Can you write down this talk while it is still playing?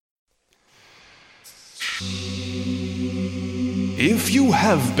If you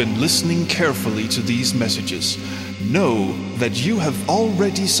have been listening carefully to these messages, know that you have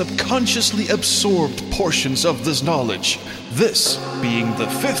already subconsciously absorbed portions of this knowledge, this being the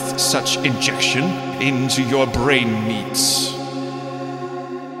 5th such injection into your brain meats.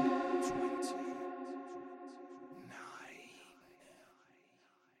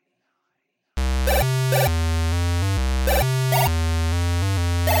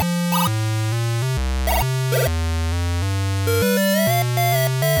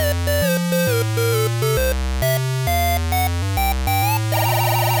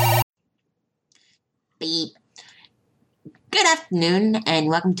 Beep. Good afternoon, and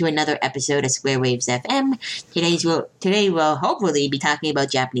welcome to another episode of Square Waves FM. Today we'll hopefully be talking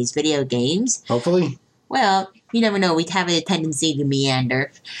about Japanese video games. Hopefully. Well, you never know. We have a tendency to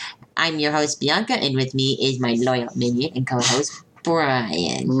meander. I'm your host, Bianca, and with me is my loyal minion and co-host,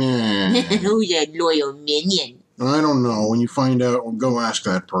 Brian. Who's a loyal minion? I don't know. When you find out, go ask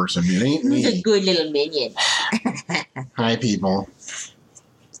that person. It ain't me. Who's a good little minion? Hi, people.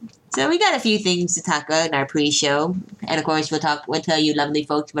 So we got a few things to talk about in our pre-show, and of course we'll tell you lovely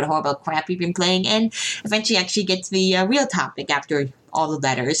folks about horrible crap we've been playing, and eventually actually get to the real topic after all the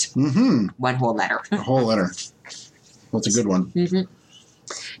letters. Mm-hmm. One whole letter. A whole letter. That's a good one. Mm-hmm.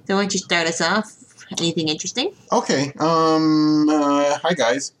 So why don't you start us off? Anything interesting? Okay. Hi,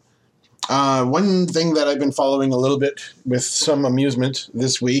 guys. One thing that I've been following a little bit with some amusement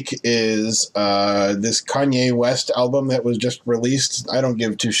this week is this Kanye West album that was just released. I don't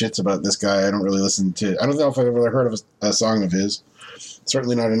give two shits about this guy. I don't really listen to... I don't know if I've ever heard of a song of his.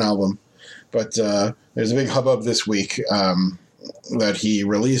 Certainly not an album. But there's a big hubbub this week that he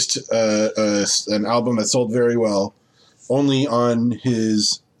released an album that sold very well only on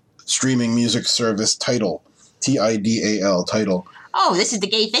his streaming music service Tidal. Tidal. Tidal. Oh, this is the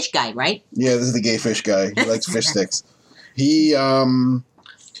gay fish guy, right? Yeah, this is the gay fish guy. He likes fish sticks. He,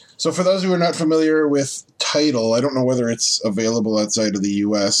 so for those who are not familiar with Tidal, I don't know whether it's available outside of the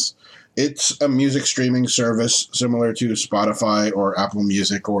U.S. It's a music streaming service similar to Spotify or Apple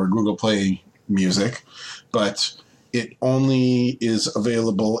Music or Google Play Music, but it only is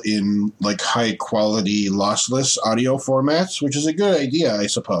available in, like, high-quality, lossless audio formats, which is a good idea, I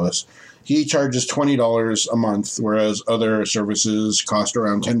suppose. He charges $20 a month, whereas other services cost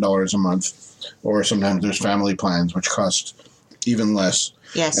around $10 a month. Or sometimes there's family plans, which cost even less.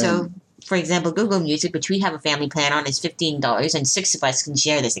 Yeah, so, for example, Google Music, which we have a family plan on, is $15, and 6 of us can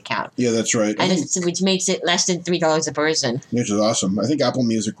share this account. Yeah, that's right. Which makes it less than $3 a person. Which is awesome. I think Apple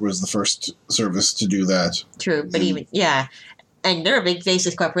Music was the first service to do that. True, but even, yeah. And they're a big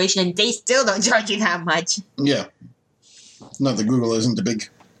faceless corporation, and they still don't charge you that much. Yeah. Not that Google isn't a big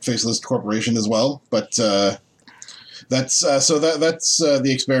faceless corporation as well, but that's the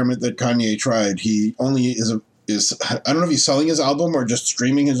experiment that Kanye tried. He only is I don't know if he's selling his album or just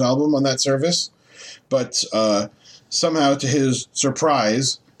streaming his album on that service, but somehow to his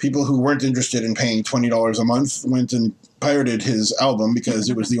surprise, people who weren't interested in paying $20 a month went and pirated his album because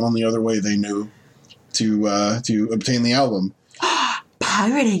it was the only other way they knew to obtain the album.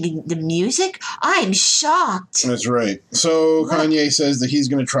 Pirating the music? I'm shocked. That's right. So Kanye says that he's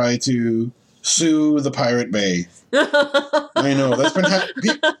going to try to sue the Pirate Bay. I know. That's been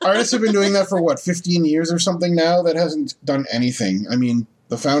artists have been doing that for, 15 years or something now? That hasn't done anything. I mean,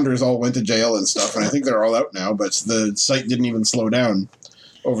 the founders all went to jail and stuff, and I think they're all out now, but the site didn't even slow down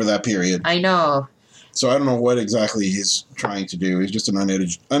over that period. I know. So I don't know what exactly he's trying to do. He's just an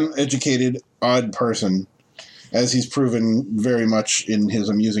uneducated, odd person, as he's proven very much in his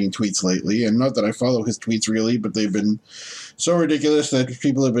amusing tweets lately. And not that I follow his tweets really, but they've been so ridiculous that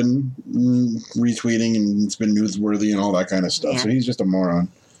people have been retweeting, and it's been newsworthy and all that kind of stuff. Yeah. So he's just a moron.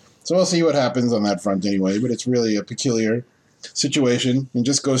 So we'll see what happens on that front anyway, but it's really a peculiar situation. It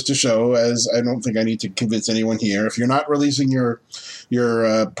just goes to show, as I don't think I need to convince anyone here, if you're not releasing your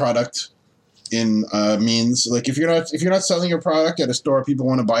product in means, like if you're not selling your product at a store people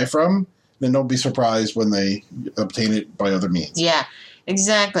want to buy from, then don't be surprised when they obtain it by other means. Yeah,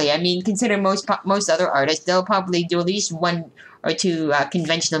 exactly. I mean, consider most other artists, they'll probably do at least one or two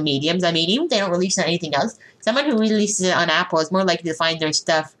conventional mediums. I mean, even if they don't release on anything else, someone who releases it on Apple is more likely to find their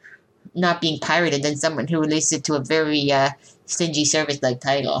stuff not being pirated than someone who releases it to a very stingy service like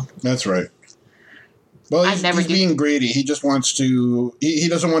Tidal. That's right. Well, he's being greedy. He just wants to... He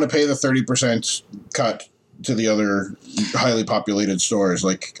doesn't want to pay the 30% cut to the other highly populated stores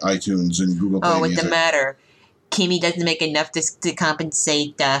like iTunes and Google Play Music. Music. What's the matter? Kimmy doesn't make enough to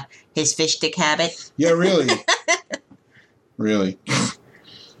compensate his fish stick habit? Yeah, really. Really.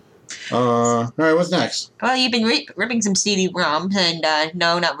 All right, what's next? Well, you've been ripping some CD-ROMs, and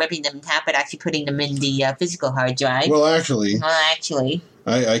no, not ripping them in half, but actually putting them in the physical hard drive. Well, actually,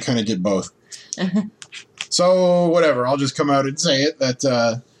 I kind of did both. So, whatever. I'll just come out and say it,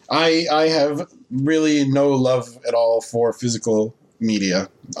 that I have really no love at all for physical media.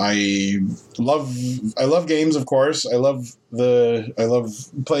 I love games, of course. I love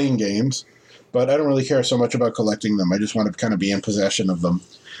playing games, but I don't really care so much about collecting them. I just want to kind of be in possession of them.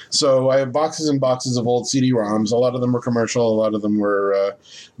 So I have boxes and boxes of old CD-ROMs. A lot of them were commercial. A lot of them were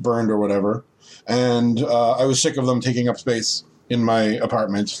burned or whatever. And I was sick of them taking up space in my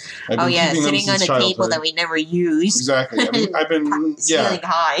apartment. I've been sitting on a table that we never use. Exactly. I've been ceiling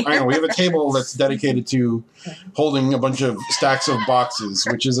high. I know. We have a table that's dedicated to holding a bunch of stacks of boxes,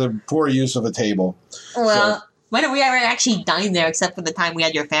 which is a poor use of a table. Well, when have we ever actually dined there, except for the time we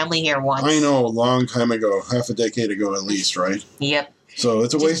had your family here once? I know, a long time ago, half a decade ago at least, right? Yep. So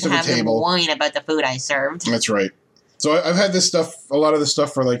it's a waste of a table. Just whine about the food I served. That's right. So I've had a lot of this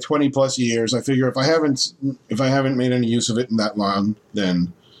stuff for like 20 plus years. I figure if I haven't made any use of it in that long,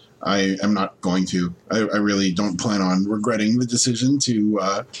 then I am not going to. I really don't plan on regretting the decision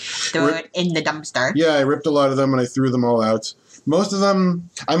to throw it in the dumpster. Yeah, I ripped a lot of them and I threw them all out. Most of them,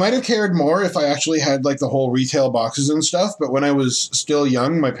 I might have cared more if I actually had like the whole retail boxes and stuff. But when I was still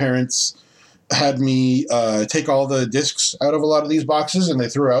young, my parents had me take all the discs out of a lot of these boxes, and they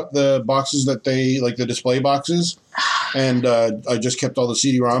threw out the boxes that they, like the display boxes, and I just kept all the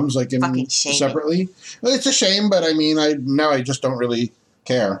CD-ROMs like in separately. Well, it's a shame, but I mean, I just don't really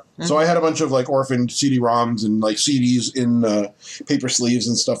care. Mm-hmm. So I had a bunch of like orphaned CD-ROMs and like CDs in paper sleeves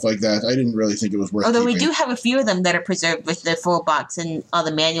and stuff like that. I didn't really think it was worth Although keeping. We do have a few of them that are preserved with the full box and all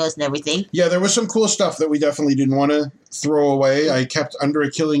the manuals and everything. Yeah, there was some cool stuff that we definitely didn't want to throw away. I kept Under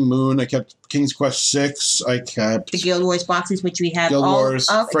a Killing Moon. I kept King's Quest 6. I kept the Guild Wars boxes, which we have Guild all Wars,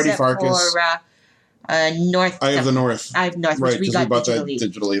 of, Freddy except Farkas. For North. I have the North. I have North, right, which we bought got that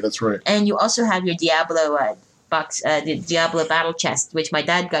digitally. That's right. And you also have your Diablo box, the Diablo Battle Chest, which my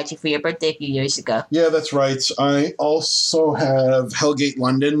dad got you for your birthday a few years ago. Yeah, that's right. I also have Hellgate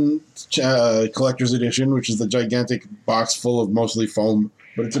London Collector's Edition, which is the gigantic box full of mostly foam,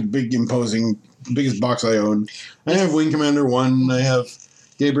 but it's a big, imposing, biggest box I own. I have Wing Commander 1, I have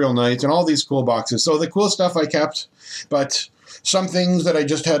Gabriel Knight, and all these cool boxes. So the cool stuff I kept, but some things that I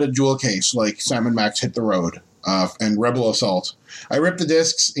just had a jewel case, like Sam & Max Hit the Road and Rebel Assault. I ripped the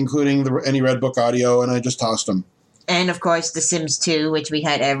discs, including any Red Book audio, and I just tossed them. And of course, The Sims 2, which we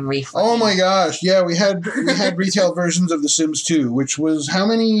had every. Oh my gosh! Yeah, we had retail versions of The Sims 2, which was how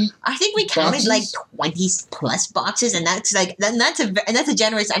many? I think we counted boxes? like 20 plus boxes, and that's a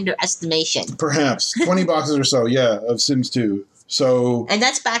generous underestimation. Perhaps 20 boxes or so, yeah, of Sims 2. So. And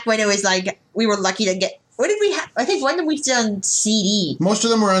that's back when it was like we were lucky to get. What did we have? I think when did we still on CD? Most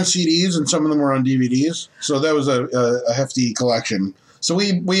of them were on CDs, and some of them were on DVDs. So that was a hefty collection. So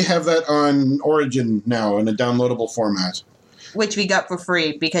we have that on Origin now in a downloadable format, which we got for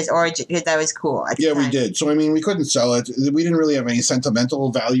free because that was cool. Yeah, we did. So I mean, we couldn't sell it. We didn't really have any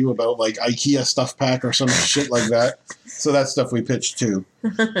sentimental value about like IKEA stuff pack or some shit like that. So that stuff we pitched too.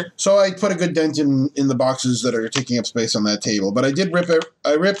 So I put a good dent in the boxes that are taking up space on that table. But I did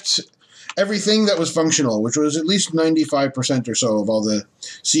ripped everything that was functional, which was at least 95% or so of all the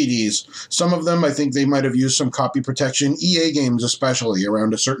CDs. Some of them, I think they might have used some copy protection. EA games especially,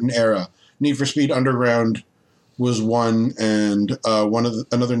 around a certain era. Need for Speed Underground was one, and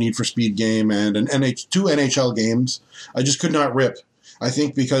another Need for Speed game, and two NHL games. I just could not rip. I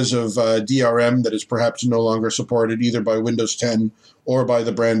think because of DRM that is perhaps no longer supported either by Windows 10 or by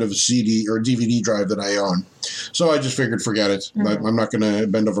the brand of CD or DVD drive that I own. So I just figured, forget it. Mm-hmm. I'm not going to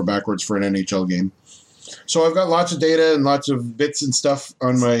bend over backwards for an NHL game. So I've got lots of data and lots of bits and stuff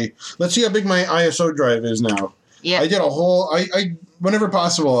on my... Let's see how big my ISO drive is now. Yeah. I did a whole... I whenever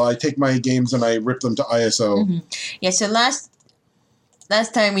possible, I take my games and I rip them to ISO. Mm-hmm. Yeah, so last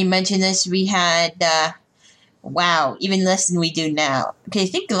time we mentioned this, we had... Wow, even less than we do now. Okay, I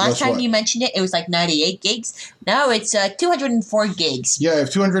think the last time you mentioned it, it was like 98 gigs. Now it's 204 gigs. Yeah, I have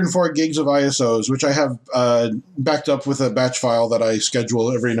 204 gigs of ISOs, which I have backed up with a batch file that I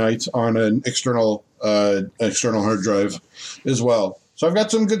schedule every night on an external hard drive as well. So I've got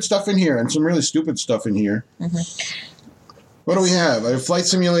some good stuff in here and some really stupid stuff in here. Mm-hmm. What do we have? I have Flight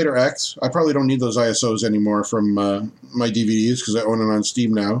Simulator X. I probably don't need those ISOs anymore from my DVDs because I own it on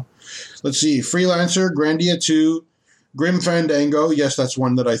Steam now. Let's see, Freelancer, Grandia 2, Grim Fandango, yes, that's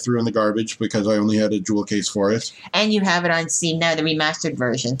one that I threw in the garbage because I only had a jewel case for it. And you have it on Steam now, the remastered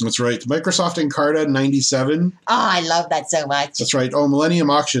version. That's right. Microsoft Encarta 97. Oh, I love that so much. That's right. Oh, Millennium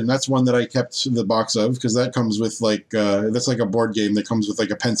Auction, that's one that I kept the box of because that comes with that's like a board game that comes with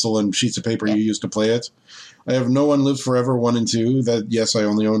like a pencil and sheets of paper you use to play it. I have No One Lives Forever 1 and 2 that, yes, I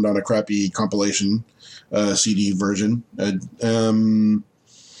only owned on a crappy compilation CD version.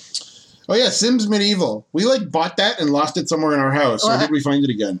 Oh, yeah, Sims Medieval. We, bought that and lost it somewhere in our house. Or did we find it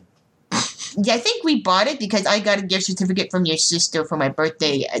again? Yeah, I think we bought it because I got a gift certificate from your sister for my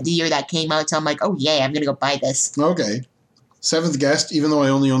birthday the year that came out. So I'm like, oh, yeah, I'm going to go buy this. Okay. Seventh Guest, even though I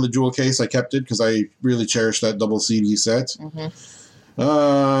only own the jewel case, I kept it because I really cherish that double CD set. Mm-hmm.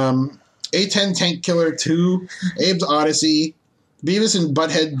 A10 Tank Killer 2, Abe's Odyssey, Beavis and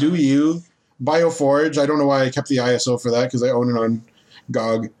Butthead Do You, Bioforge. I don't know why I kept the ISO for that because I own it on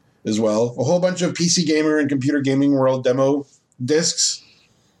GOG as well. A whole bunch of PC Gamer and Computer Gaming World demo discs.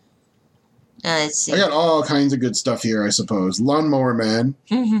 Let's see. I got all kinds of good stuff here, I suppose. Lawnmower Man.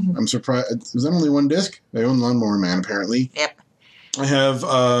 I'm surprised. Is that only one disc? I own Lawnmower Man, apparently. Yep. I have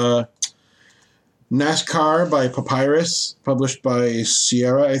NASCAR by Papyrus, published by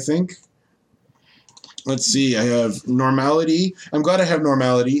Sierra, I think. Let's see. I have Normality. I'm glad I have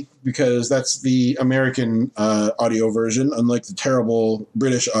Normality because that's the American audio version, unlike the terrible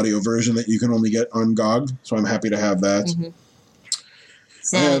British audio version that you can only get on GOG. So I'm happy to have that. Mm-hmm.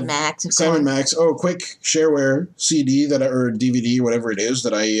 Sam Max. Sam Max. Oh, quick shareware CD or DVD, whatever it is,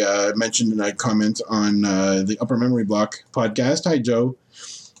 that I mentioned in a comment on the Upper Memory Block podcast. Hi, Joe.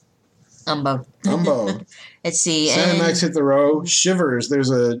 Umbo. Let's see. Sam Max Hit the Row. Shivers. There's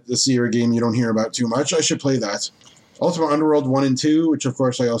a Sierra game you don't hear about too much. I should play that. Ultimate Underworld 1 and 2, which of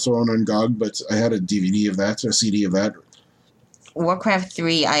course I also own on GOG, but I had a DVD of that, a CD of that. Warcraft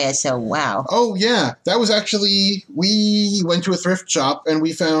 3 ISO. Wow. Oh, yeah. That was actually, we went to a thrift shop and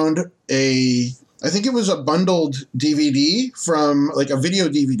we found I think it was a bundled DVD from, a video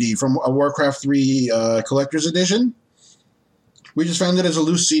DVD from a Warcraft 3 collector's edition. We just found it as a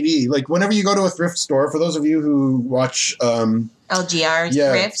loose CD. Whenever you go to a thrift store, for those of you who watch... LGR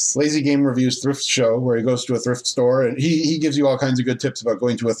thrifts. Lazy Game Reviews thrift show, where he goes to a thrift store, and he gives you all kinds of good tips about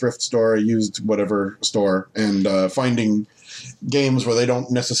going to a thrift store, a used whatever store, and finding games where they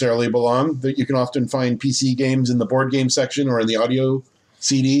don't necessarily belong. That you can often find PC games in the board game section or in the audio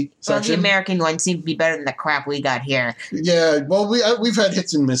CD section. Well, the American ones seem to be better than the crap we got here. Yeah, well, we've had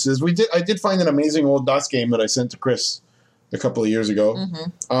hits and misses. I did find an amazing old DOS game that I sent to Chris a couple of years ago.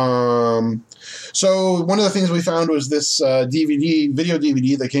 Mm-hmm. So one of the things we found was this video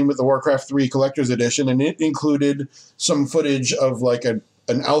DVD that came with the Warcraft 3 Collector's Edition, and it included some footage of an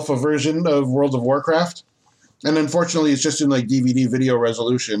alpha version of World of Warcraft. And unfortunately, it's just in DVD video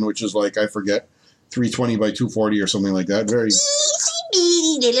resolution, which is I forget, 320 by 240 or something like that. Very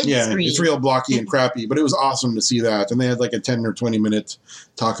it's real blocky and crappy, but it was awesome to see that. And they had a 10 or 20 minute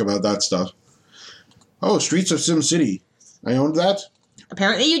talk about that stuff. Oh, Streets of SimCity. I owned that.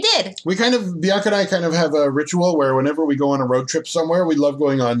 Apparently you did. Bianca and I kind of have a ritual where whenever we go on a road trip somewhere, we love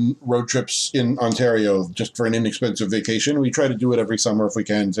going on road trips in Ontario just for an inexpensive vacation. We try to do it every summer if we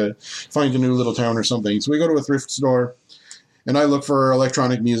can to find a new little town or something. So we go to a thrift store and I look for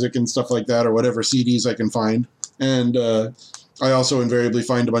electronic music and stuff like that or whatever CDs I can find. And I also invariably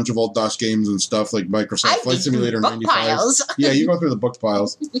find a bunch of old DOS games and stuff like Microsoft Flight Simulator 95. Piles. Yeah, you go through the book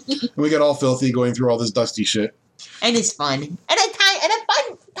piles. And we get all filthy going through all this dusty shit. And it's fun. And a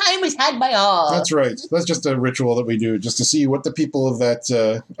fun time was had by all. That's right. That's just a ritual that we do, just to see what the people of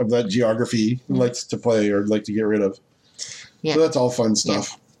that geography likes to play or like to get rid of. Yeah. So that's all fun stuff.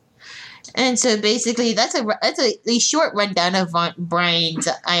 Yeah. And so basically, that's a short rundown of Brian's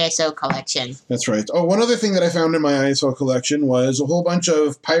ISO collection. That's right. Oh, one other thing that I found in my ISO collection was a whole bunch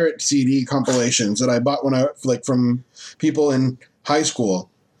of pirate CD compilations that I bought when from people in high school.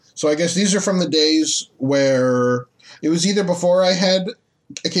 So I guess these are from the days where it was either before I had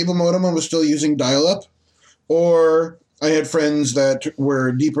a cable modem and was still using dial-up, or I had friends that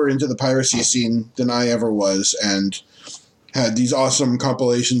were deeper into the piracy scene than I ever was and had these awesome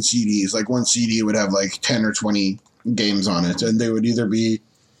compilation CDs. One CD would have 10 or 20 games on it, and they would either be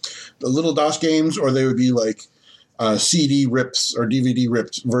the little DOS games or they would be CD rips or DVD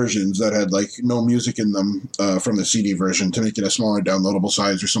ripped versions that had no music in them from the CD version to make it a smaller downloadable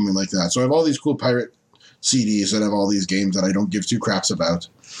size or something like that. So I have all these cool pirate CDs that have all these games that I don't give two craps about.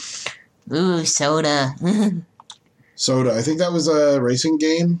 Ooh, Soda. Soda. I think that was a racing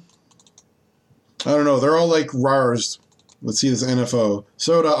game. I don't know. They're all RARs. Let's see this NFO.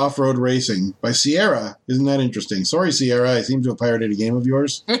 Soda Off-Road Racing by Sierra. Isn't that interesting? Sorry, Sierra. I seem to have pirated a game of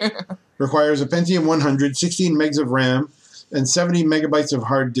yours. Requires a Pentium 100, 16 megs of RAM, and 70 megabytes of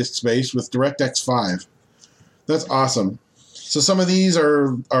hard disk space with DirectX 5. That's awesome. So some of these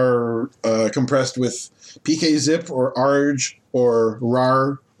are compressed with PKZip or ARG or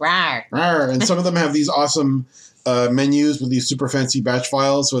RAR. Rawr. RAR. And some of them have these awesome menus with these super fancy batch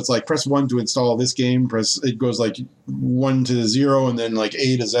files. So it's like press 1 to install this game. It goes like 1 to 0 and then like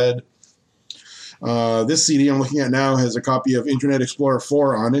A to Z. This CD I'm looking at now has a copy of Internet Explorer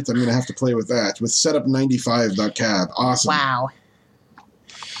 4 on it. I'm going to have to play with that with setup95.cab. Awesome. Wow.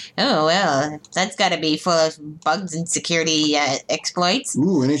 Oh, well, that's got to be full of bugs and security exploits.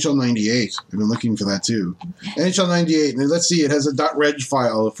 Ooh, NHL 98. I've been looking for that too. NHL 98. And let's see, it has a .reg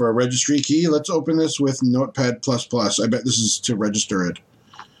file for a registry key. Let's open this with Notepad++. I bet this is to register it.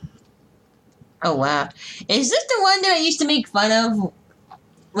 Oh, wow. Is this the one that I used to make fun of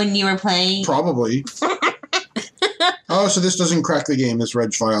when you were playing? Probably. Oh, so this doesn't crack the game, this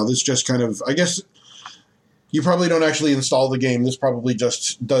reg file. This just kind of, I guess, you probably don't actually install the game. This probably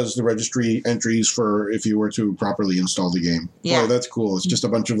just does the registry entries for if you were to properly install the game. Yeah. Oh, that's cool. It's just a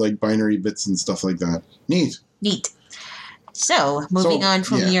bunch of like binary bits and stuff like that. Neat. So, moving on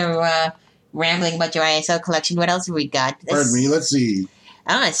from your rambling about your ISO collection, what else have we got? Pardon me, let's see.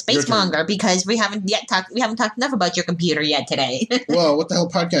 Spacemonger, because we haven't talked enough about your computer yet today. Well, what the hell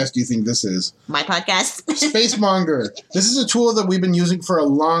podcast do you think this is? My podcast? Spacemonger. This is a tool that we've been using for a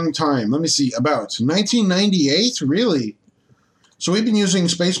long time. Let me see, about 1998? Really? So we've been using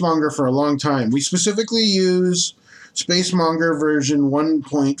Spacemonger for a long time. We specifically use Spacemonger version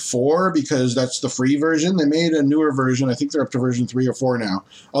 1.4 because that's the free version. They made a newer version. I think they're up to version 3 or 4 now.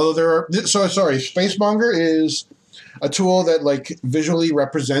 Although Spacemonger is a tool that like visually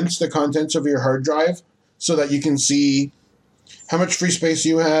represents the contents of your hard drive so that you can see how much free space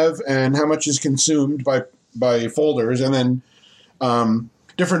you have and how much is consumed by folders. And then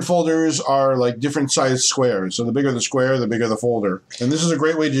different folders are like different size squares. So the bigger the square, the bigger the folder. And this is a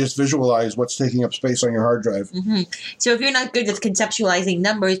great way to just visualize what's taking up space on your hard drive. Mm-hmm. So if you're not good with conceptualizing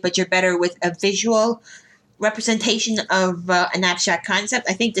numbers, but you're better with a visual representation of an abstract concept,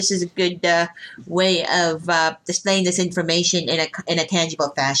 I think this is a good way of displaying this information in a tangible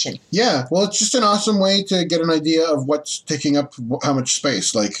fashion. Yeah, well, it's just an awesome way to get an idea of what's taking up how much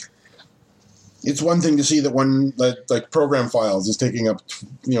space. Like, it's one thing to see that one like program files is taking up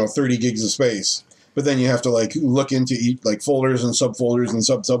 30 gigs of space, but then you have to like look into like folders and subfolders and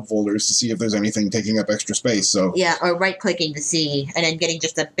subfolders to see if there's anything taking up extra space. So yeah, or right-clicking to see, and then getting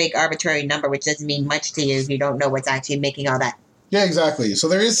just a big arbitrary number, which doesn't mean much to you if you don't know what's actually making all that. Yeah, exactly. So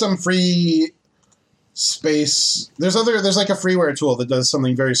there is some free space. There's like a freeware tool that does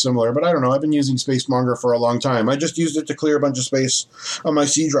something very similar, but I don't know. I've been using Spacemonger for a long time. I just used it to clear a bunch of space on my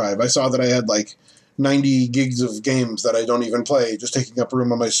C drive. I saw that I had like 90 gigs of games that I don't even play, just taking up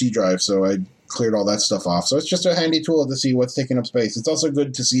room on my C drive. So I cleared all that stuff off. So it's just a handy tool to see what's taking up space. It's also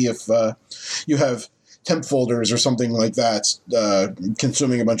good to see if you have temp folders or something like that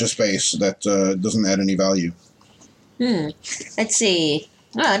consuming a bunch of space that doesn't add any value. Let's see.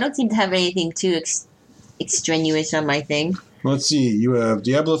 Oh, I don't seem to have anything too extraneous on my thing. Let's see. You have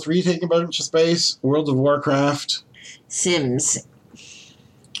Diablo 3 taking a bunch of space, World of Warcraft, Sims,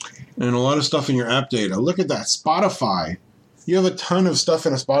 and a lot of stuff in your app data. Look at that. Spotify. You have a ton of stuff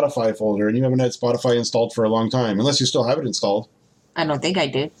in a Spotify folder, and you haven't had Spotify installed for a long time, unless you still have it installed. I don't think I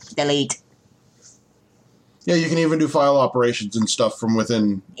do. Delete. Yeah, you can even do file operations and stuff from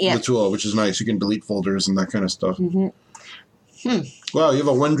within the tool, which is nice. You can delete folders and that kind of stuff. Mm-hmm. Wow, you have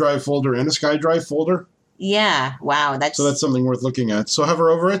a OneDrive folder and a SkyDrive folder? Yeah, wow. So that's something worth looking at. So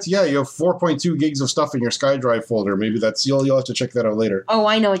hover over it. Yeah, you have 4.2 gigs of stuff in your SkyDrive folder. Maybe that's you'll have to check that out later. Oh,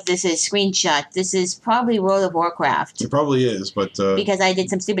 I know what this is. Screenshot. This is probably World of Warcraft. It probably is, but because I did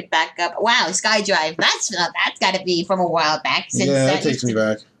some stupid backup. Wow, SkyDrive. That's got to be from a while back. Since that takes me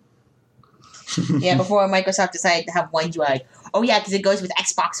back. Yeah, before Microsoft decided to have OneDrive. Oh yeah, because it goes with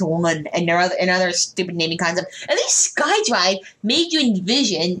Xbox One and other stupid naming concept. At least SkyDrive made you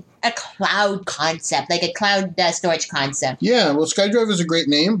envision a cloud concept, like a cloud storage concept. Yeah, well, SkyDrive is a great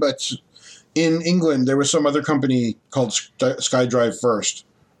name, but in England there was some other company called SkyDrive first.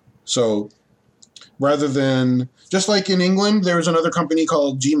 So rather than just like in England, there was another company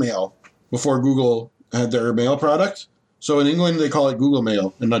called Gmail before Google had their mail product. So in England they call it Google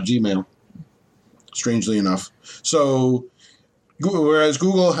Mail and not Gmail. Strangely enough. So, whereas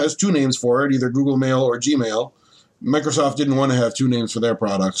Google has two names for it, either Google Mail or Gmail, Microsoft didn't want to have two names for their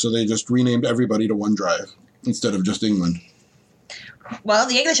product, so they just renamed everybody to OneDrive instead of just England. Well,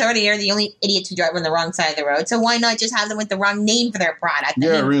 the English already are the only idiots who drive on the wrong side of the road, so why not just have them with the wrong name for their product?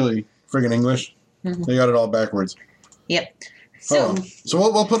 Yeah, really. Friggin' English. Mm-hmm. They got it all backwards. Yep. So, So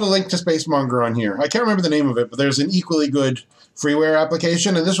we'll put a link to Spacemonger on here. I can't remember the name of it, but there's an equally good freeware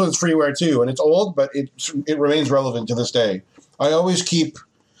application, and this one's freeware too. And it's old, but it remains relevant to this day. I always keep.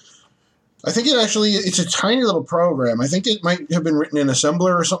 I think it's a tiny little program. I think it might have been written in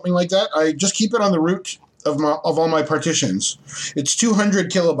assembler or something like that. I just keep it on the root of all my partitions. It's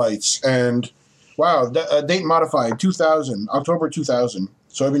 200 kilobytes, and wow, date modified 2000, October 2000.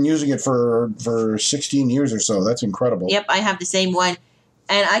 So I've been using it for 16 years or so. That's incredible. Yep, I have the same one.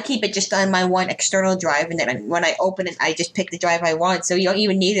 And I keep it just on my one external drive, and then when I open it, I just pick the drive I want. So you don't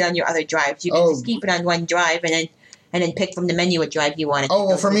even need it on your other drives. You can just keep it on one drive, and then pick from the menu what drive you want it. Oh,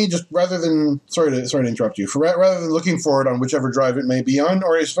 well, for me, just rather than sorry to interrupt you. Rather than looking for it on whichever drive it may be on,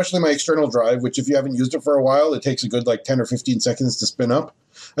 or especially my external drive, which if you haven't used it for a while, it takes a good 10 or 15 seconds to spin up.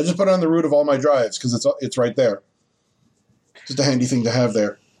 I just put it on the root of all my drives because it's right there. Just a handy thing to have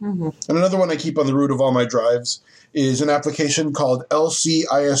there. Mm-hmm. And another one I keep on the root of all my drives is an application called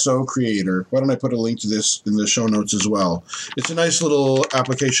LCISO Creator. Why don't I put a link to this in the show notes as well? It's a nice little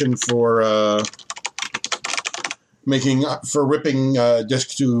application for ripping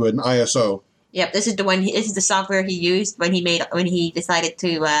disk to an ISO. Yep, this is the one. This is the software he used when he decided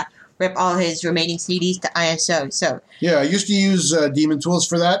to rip all his remaining CDs to ISO. So yeah, I used to use Daemon Tools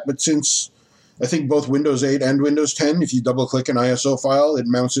for that, but since I think both Windows 8 and Windows 10, if you double-click an ISO file, it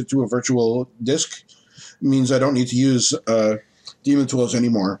mounts it to a virtual disk. It means I don't need to use Daemon Tools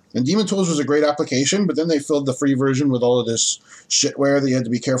anymore. And Daemon Tools was a great application, but then they filled the free version with all of this shitware that you had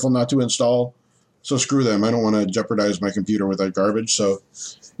to be careful not to install. So screw them. I don't want to jeopardize my computer with that garbage. So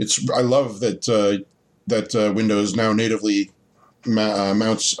I love that Windows now natively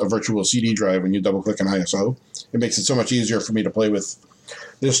mounts a virtual CD drive when you double-click an ISO. It makes it so much easier for me to play with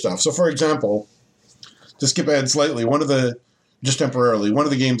this stuff. So, for example, to skip ahead slightly, just temporarily, one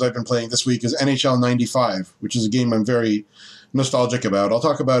of the games I've been playing this week is NHL 95, which is a game I'm very nostalgic about. I'll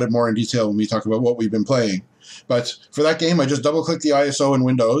talk about it more in detail when we talk about what we've been playing. But for that game, I just double-click the ISO in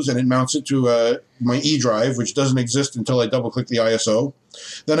Windows, and it mounts it to my E drive, which doesn't exist until I double-click the ISO.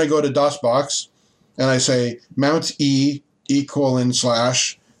 Then I go to DOSBox, and I say mount E:/-T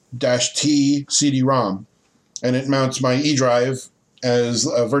CD-ROM, and it mounts my E drive as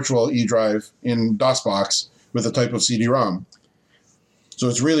a virtual E drive in DOSBox with a type of CD-ROM. So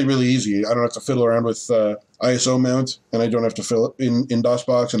it's really, really easy. I don't have to fiddle around with ISO mount, and I don't have to fill it in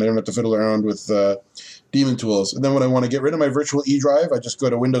DOSBox, and I don't have to fiddle around with Daemon Tools. And then when I want to get rid of my virtual E drive, I just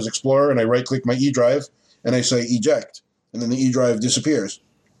go to Windows Explorer and I right-click my E drive and I say eject, and then the E drive disappears.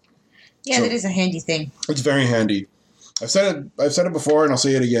 yeah, so that is a handy thing. It's very handy. I've said it before, and I'll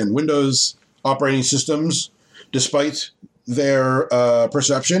say it again. Windows operating systems, despite their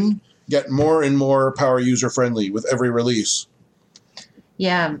perception, get more and more power user friendly with every release.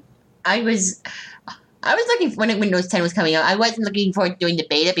 Yeah, I was looking when Windows 10 was coming out. I wasn't looking forward to doing the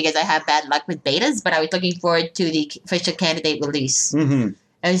beta because I have bad luck with betas, but I was looking forward to the official candidate release. Mm-hmm.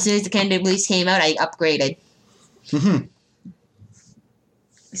 And as soon as the candidate release came out, I upgraded. Mm-hmm.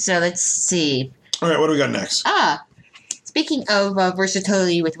 So let's see. All right, what do we got next? Speaking of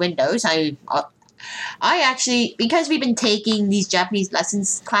versatility with Windows, I actually, because we've been taking these Japanese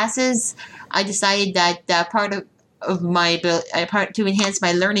lessons classes, I decided that to enhance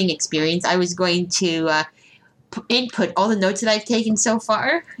my learning experience, I was going to input all the notes that I've taken so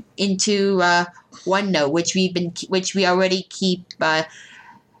far into OneNote, which we already keep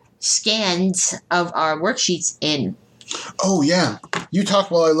scans of our worksheets in. Oh yeah, you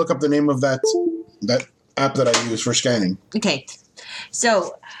talk while I look up the name of that app that I use for scanning. Okay,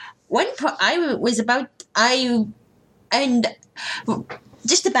 so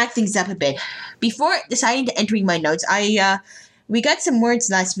just to back things up a bit, before deciding to entering my notes, we got some words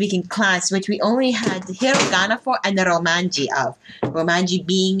last week in class which we only had the hiragana for and the romanji of. Romanji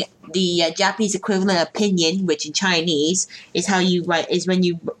being the Japanese equivalent of pinyin, which in Chinese is when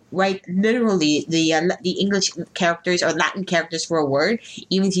you write literally the English characters or Latin characters for a word,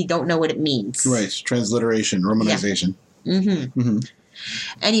 even if you don't know what it means. Right, transliteration, romanization. Yeah. Mm-hmm. Mm-hmm.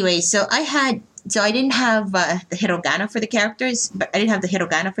 Anyway, so I didn't have the hiragana for the characters, but I didn't have the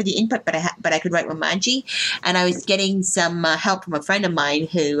hiragana for the input, but I could write romanji, and I was getting some help from a friend of mine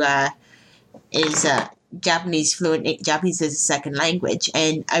who is Japanese fluent. Japanese is a second language,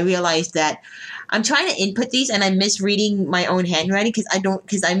 and I realized that I'm trying to input these, and I'm misreading my own handwriting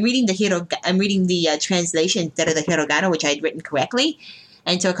because I'm reading the translation instead of the hiragana, which I had written correctly,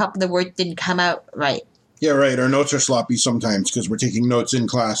 and so a couple of the words didn't come out right. Yeah, right. Our notes are sloppy sometimes because we're taking notes in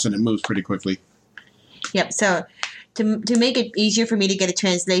class and it moves pretty quickly. Yep. So to make it easier for me to get a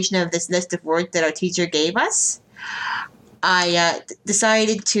translation of this list of words that our teacher gave us, I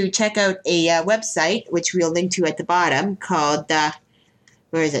decided to check out a website, which we'll link to at the bottom, called,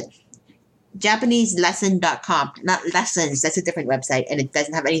 where is it? JapaneseLesson.com. Not lessons, that's a different website, and it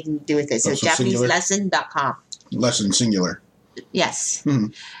doesn't have anything to do with it. So JapaneseLesson.com. Lesson singular. Yes. Hmm.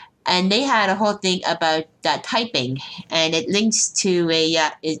 And they had a whole thing about typing, and it links to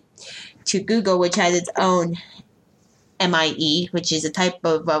to Google, which has its own MIE, which is a type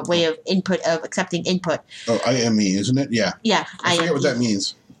of way of accepting input. Oh, IME, isn't it? Yeah. Yeah, I forget what that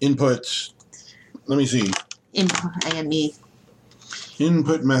means. Input. Let me see. Input IME.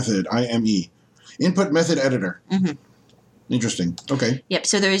 Input method, IME. Input method editor. Mm-hmm. Interesting. Okay. Yep.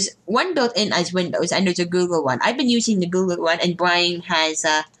 So there's one built in as Windows, and there's a Google one. I've been using the Google one, and Brian has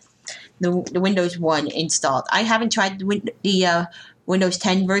the Windows one installed. I haven't tried the Windows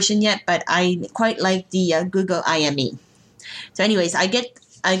 10 version yet, but I quite like the Google IME. So, anyways, I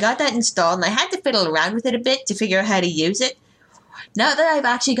got that installed, and I had to fiddle around with it a bit to figure out how to use it. Now that I've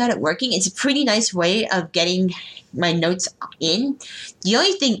actually got it working, it's a pretty nice way of getting my notes in. The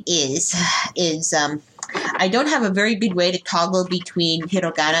only thing is I don't have a very good way to toggle between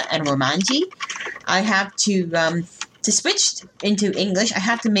hiragana and romanji. I have to switch into English. I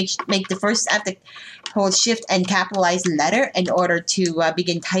have to make the first. I have to hold Shift and capitalize the letter in order to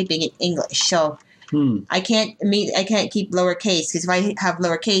begin typing in English. So I can't keep lowercase, because if I have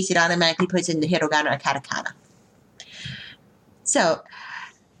lowercase, it automatically puts in the hiragana or katakana. So,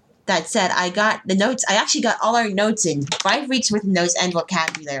 that said, I got the notes. I actually got all our notes in 5 weeks worth of notes and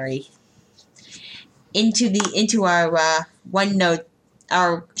vocabulary into our OneNote,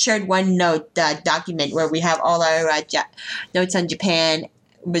 our shared OneNote document, where we have all our notes on Japan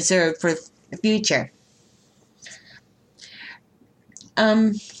reserved for the future.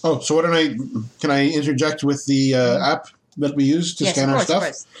 So can I interject with the app that we use to scan our stuff? Of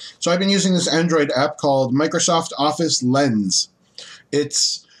course. So I've been using this Android app called Microsoft Office Lens.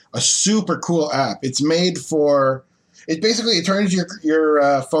 It's a super cool app. It's made for, it turns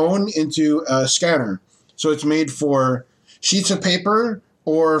your phone into a scanner. So it's made for sheets of paper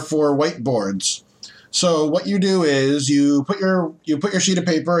or for whiteboards. So what you do is you put your sheet of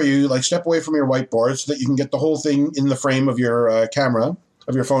paper, you step away from your whiteboard so that you can get the whole thing in the frame of your camera,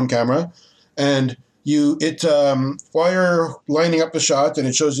 of your phone camera, and while you're lining up the shot and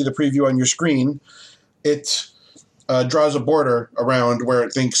it shows you the preview on your screen, it draws a border around where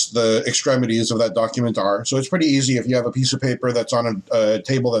it thinks the extremities of that document are. So it's pretty easy. If you have a piece of paper that's on a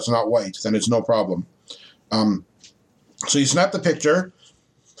table that's not white, then it's no problem. So you snap the picture,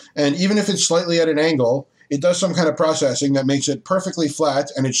 and even if it's slightly at an angle, it does some kind of processing that makes it perfectly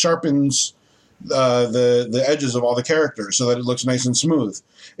flat, and it sharpens the edges of all the characters so that it looks nice and smooth.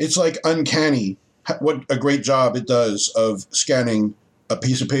 It's like uncanny what a great job it does of scanning a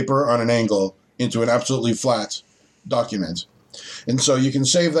piece of paper on an angle into an absolutely flat document. And so you can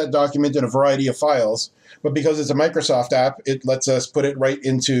save that document in a variety of files, but because it's a Microsoft app, it lets us put it right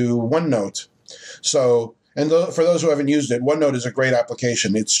into OneNote. So, for those who haven't used it, OneNote is a great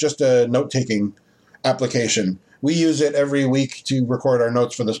application. It's just a note-taking application. We use it every week to record our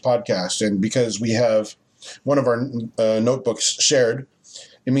notes for this podcast, and because we have one of our notebooks shared,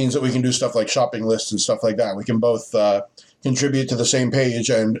 it means that we can do stuff like shopping lists and stuff like that. We can both contribute to the same page,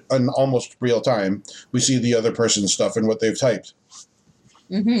 and in almost real time, we see the other person's stuff and what they've typed.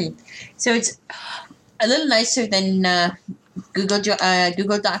 Mm-hmm. So it's a little nicer than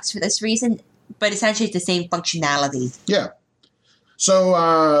Google Docs for this reason, but essentially it's the same functionality. Yeah.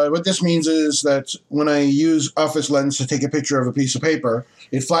 So what this means is that when I use Office Lens to take a picture of a piece of paper,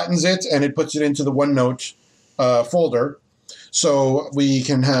 it flattens it and it puts it into the OneNote folder. So we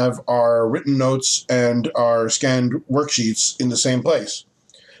can have our written notes and our scanned worksheets in the same place.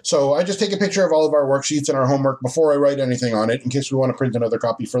 So I just take a picture of all of our worksheets and our homework before I write anything on it in case we want to print another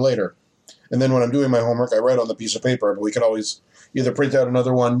copy for later. And then when I'm doing my homework, I write on the piece of paper, but we could always either print out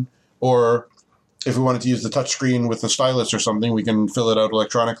another one, or if we wanted to use the touch screen with the stylus or something, we can fill it out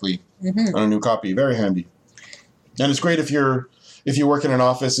electronically on a new copy. Very handy. And it's great if you work in an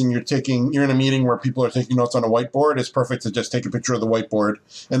office and you're in a meeting where people are taking notes on a whiteboard. It's perfect to just take a picture of the whiteboard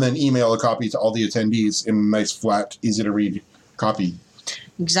and then email a copy to all the attendees in a nice, flat, easy-to-read copy.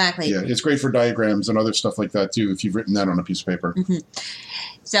 Exactly. Yeah, it's great for diagrams and other stuff like that, too, if you've written that on a piece of paper. Mm-hmm.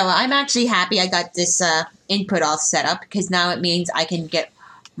 So I'm actually happy I got this input all set up, because now it means I can get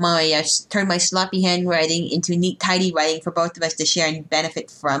turn my sloppy handwriting into neat, tidy writing for both of us to share and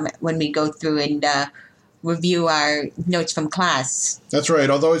benefit from when we go through and review our notes from class. That's right.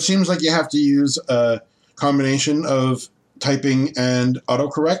 Although it seems like you have to use a combination of typing and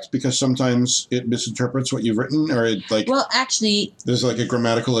autocorrect, because sometimes it misinterprets what you've written, or there's like a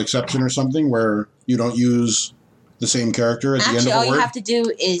grammatical exception or something where you don't use the same character at the end of a word? Actually, all you have to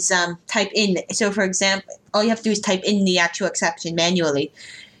do is type in. So, for example, all you have to do is type in the actual exception manually,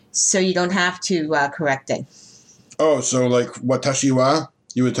 so you don't have to correct it. Oh, so like watashi wa,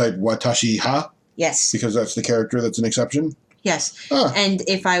 you would type watashi ha? Yes. Because that's the character that's an exception? Yes. Ah. And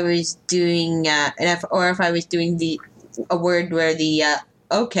if I was doing, if I was doing a word where the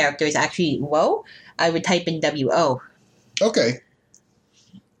O character is actually wo, I would type in WO. Okay.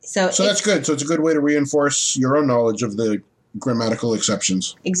 So that's good. So it's a good way to reinforce your own knowledge of the grammatical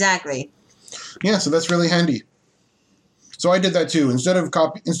exceptions. Exactly. Yeah, so that's really handy. So I did that too. Instead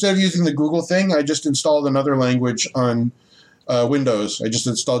of using the Google thing, I just installed another language on Windows. I just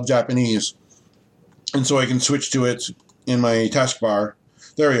installed Japanese. And so I can switch to it in my taskbar.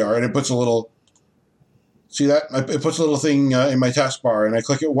 There we are. And it puts a little... See that? It puts a little thing in my taskbar, and I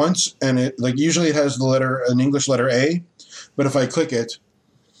click it once, and it usually it has an English letter A, but if I click it,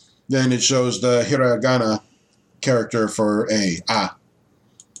 then it shows the hiragana character for A. Ah.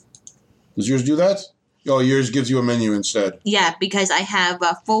 Does yours do that? Oh, yours gives you a menu instead. Yeah, because I have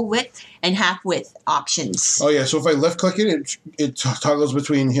full width and half width options. Oh yeah, so if I left click it toggles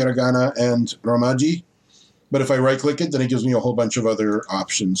between hiragana and romaji, but if I right click it, then it gives me a whole bunch of other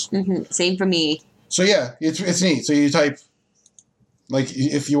options. Mm-hmm. Same for me. So yeah, it's neat. So you type, like,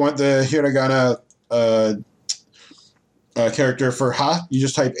 if you want the hiragana character for ha, you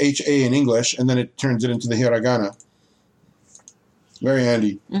just type HA in English, and then it turns it into the hiragana. Very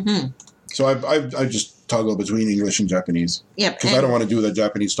handy. Mm-hmm. So I just toggle between English and Japanese. Yep. Because I don't want to do the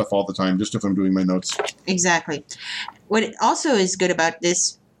Japanese stuff all the time, just if I'm doing my notes. Exactly. What also is good about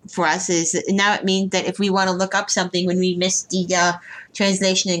this for us is that now it means that if we want to look up something when we miss the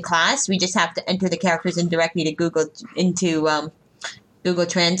translation in class, we just have to enter the characters in directly to Google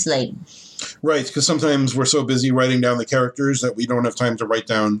Translate. Right, because sometimes we're so busy writing down the characters that we don't have time to write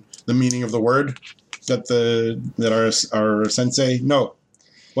down the meaning of the word that our sensei. No,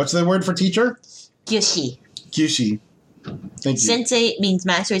 what's the word for teacher? Kyoshi. Kyushi. Thank you. Sensei means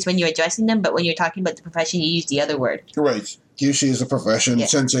master is when you're addressing them, but when you're talking about the profession, you use the other word. Right. Kyushi is a profession. Yeah.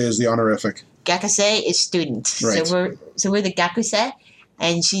 Sensei is the honorific. Gakusei is student. Right. So we're the Gakusei,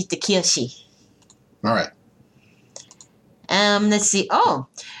 and she's the Kyoshi. All right. Let's see. Oh,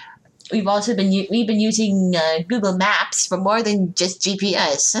 we've been using Google Maps for more than just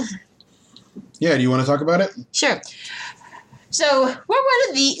GPS. Yeah. Do you want to talk about it? Sure. So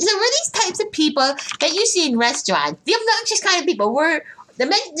we're these types of people that you see in restaurants. The obnoxious kind of people. The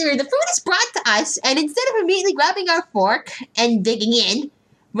food is brought to us, and instead of immediately grabbing our fork and digging in,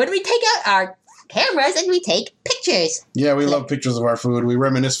 we take out our cameras and we take pictures. Yeah, we love pictures of our food. We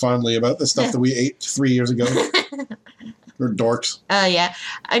reminisce fondly about the stuff that we ate 3 years ago. We're dorks. Oh, yeah.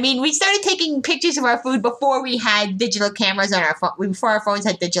 I mean, we started taking pictures of our food before we had digital cameras on our phone. Before our phones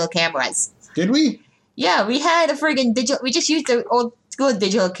had digital cameras. Did we? Yeah, we had a friggin' digital... We just used the old school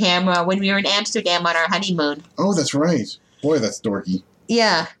digital camera when we were in Amsterdam on our honeymoon. Oh, that's right. Boy, that's dorky.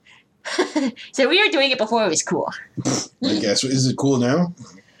 Yeah. So we were doing it before it was cool. I guess. Is it cool now?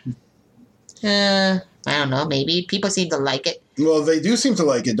 I don't know. Maybe. People seem to like it. Well, they do seem to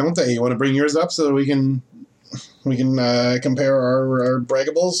like it, don't they? You want to bring yours up so that we can compare our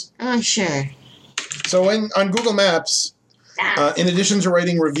braggables? Oh, sure. So on Google Maps, in addition to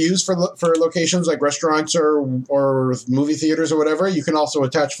writing reviews for locations like restaurants or movie theaters or whatever, you can also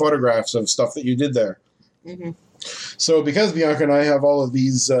attach photographs of stuff that you did there. Mm-hmm. So because Bianca and I have all of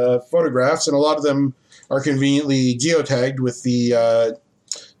these photographs, and a lot of them are conveniently geotagged with the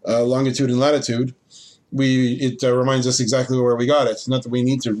longitude and latitude, it reminds us exactly where we got it. It's not that we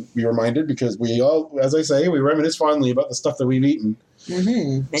need to be reminded, because we all, as I say, we reminisce fondly about the stuff that we've eaten.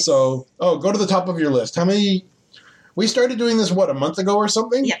 Mm-hmm. So, go to the top of your list. How many... We started doing this, a month ago or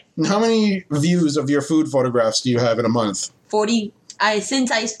something? Yeah. And how many views of your food photographs do you have in a month? 40.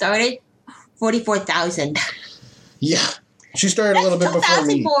 Since I started, 44,000. Yeah. She started a little bit before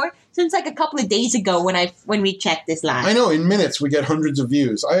me. Since like a couple of days ago when we checked this last. I know, in minutes we get hundreds of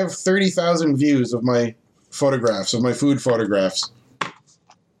views. I have 30,000 views of my photographs, of my food photographs.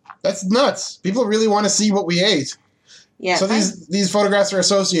 That's nuts. People really want to see what we ate. Yeah. So these photographs are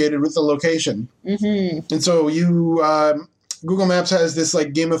associated with the location. Mm-hmm. And so Google Maps has this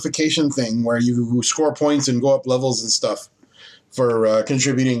like gamification thing where you score points and go up levels and stuff for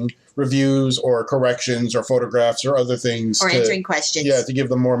contributing reviews or corrections or photographs or other things. Or answering questions. Yeah, to give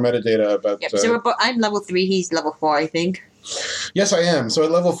them more metadata about... Yep. So I'm level 3, he's level 4, I think. Yes, I am. So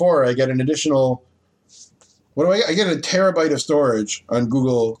at level 4, I get an additional... What do I get? I get a terabyte of storage on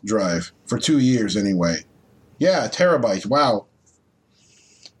Google Drive for 2 years anyway. Yeah, a terabyte. Wow.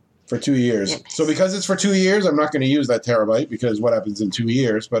 For 2 years. Yep. So because it's for 2 years, I'm not going to use that terabyte because what happens in 2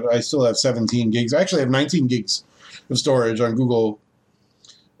 years? But I still have 17 gigs. I actually have 19 gigs of storage on Google.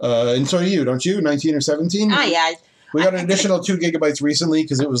 And so do you, don't you? 19 or 17? Oh, yeah. We got an additional 2 gigabytes recently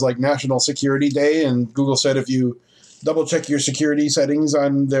because it was like National Security Day, and Google said if you double check your security settings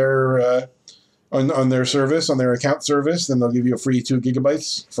on their on their service, on their account service, then they'll give you a free 2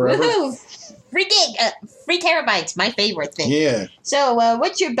 gigabytes forever. Woohoo! Free terabytes, my favorite thing. Yeah. So,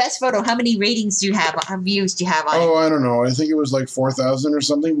 what's your best photo? How many ratings do you have? Views do you have on it? Oh, I don't know. I think it was like 4,000 or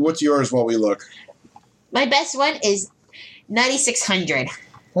something. What's yours while we look? My best one is 9,600.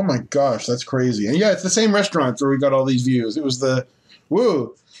 Oh my gosh, that's crazy. And yeah, it's the same restaurant where we got all these views. It was the,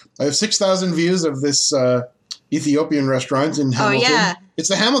 I have 6,000 views of this Ethiopian restaurant in Hamilton. Oh, yeah. It's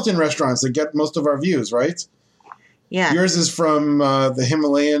the Hamilton restaurants that get most of our views, right? Yeah. Yours is from the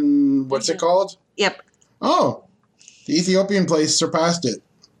Himalayan, what's it called? Yep. Oh, the Ethiopian place surpassed it.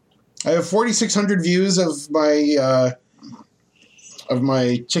 I have 4,600 views of my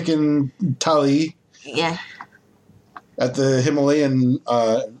chicken thali. Yeah. At the Himalayan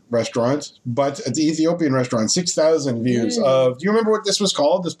restaurant, but at the Ethiopian restaurant, 6,000 views of... Do you remember what this was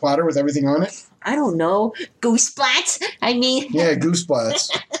called, this platter with everything on it? I don't know. Goose splats? I mean... Yeah, goose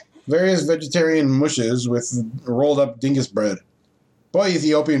splats. Various vegetarian mushes with rolled up dingus bread. Boy,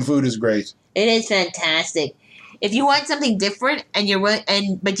 Ethiopian food is great. It is fantastic. If you want something different and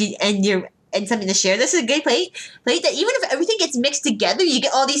something to share, this is a good plate that even if everything gets mixed together, you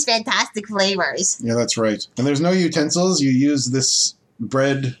get all these fantastic flavors. Yeah, that's right. And there's no utensils. You use this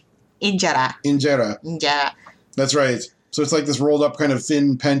bread... Injera. That's right. So it's like this rolled up kind of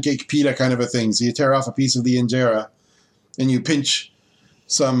thin pancake pita kind of a thing. So you tear off a piece of the injera and you pinch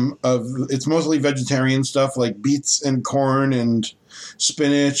some of... It's mostly vegetarian stuff like beets and corn and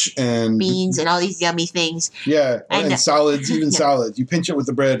spinach and... beans and all these yummy things. Yeah, and salads, even salads. You pinch it with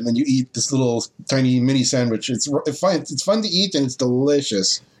the bread and then you eat this little tiny mini sandwich. It's fun to eat and it's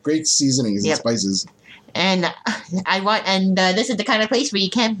delicious. Great seasonings and spices. And this is the kind of place where you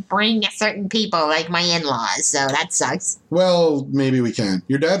can't bring certain people like my in-laws, so that sucks. Well, maybe we can.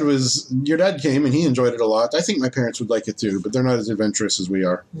 Your dad came and he enjoyed it a lot. I think my parents would like it too, but they're not as adventurous as we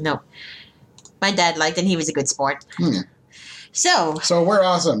are. No. My dad liked it and he was a good sport. Yeah. So we're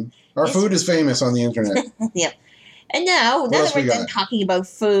awesome. Our food is famous on the internet. Yep. And now that we're done talking about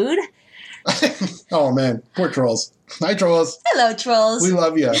food... Oh, man. Poor Troels. Hi, Troels. Hello, Troels. We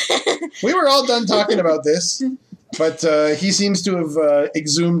love you. We were all done talking about this, but he seems to have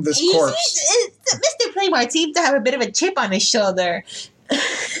exhumed this corpse. Mr. Playmart seems to have a bit of a chip on his shoulder.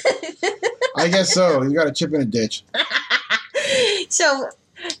 I guess so. You got a chip in a ditch. So,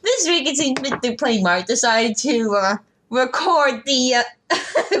 this week it seems Mr. Playmart decided to record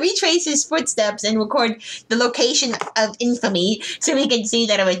retrace his footsteps and record the location of infamy so we can see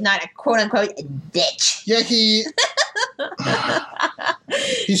that it was not a quote-unquote ditch. Yeah, he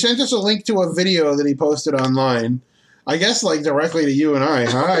sent us a link to a video that he posted online. I guess, like, directly to you and I,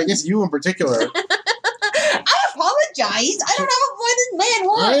 huh? I guess you in particular. I apologize. I don't know what this man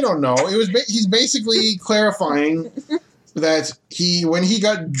wants. I don't know. He's basically clarifying that when he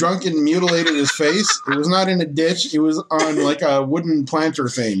got drunk and mutilated his face, it was not in a ditch. It was on, like, a wooden planter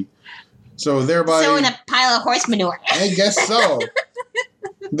thing. So thereby... So in a pile of horse manure. I guess so.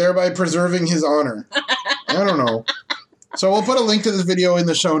 Thereby preserving his honor. I don't know. So we'll put a link to this video in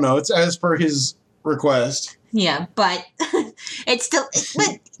the show notes as per his request. Yeah, but it's still...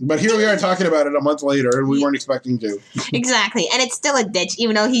 But here we are talking about it a month later, and we weren't expecting to. Exactly, and it's still a ditch,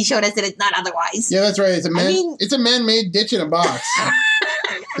 even though he showed us that it's not otherwise. Yeah, that's right. It's a man-made ditch in a box.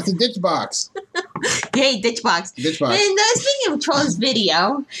 It's a ditch box. Yay, ditch box. Ditch box. And speaking of Troels'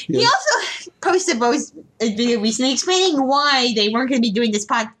 video, he also posted a video recently explaining why they weren't going to be doing this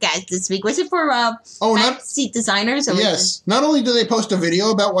podcast this week. Was it for seat designers? Or yes. Not only do they post a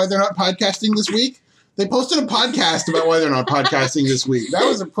video about why they're not podcasting this week, they posted a podcast about why they're not podcasting this week. That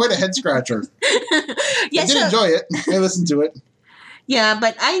was quite a head scratcher. I did enjoy it. I listened to it. Yeah,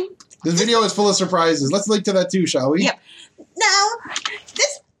 but this video is full of surprises. Let's link to that too, shall we? Yep. Now,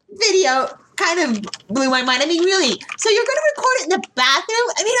 this video kind of blew my mind. I mean, really. So you're going to record it in the bathroom?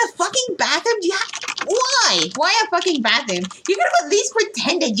 I mean, a fucking bathroom? Why? Why a fucking bathroom? You could have at least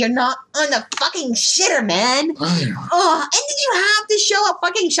pretended you're not on the fucking shitter, man. Oh, and did you have to show a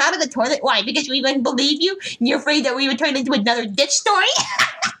fucking shot of the toilet? Why? Because we wouldn't believe you? And you're afraid that we would turn into another ditch story?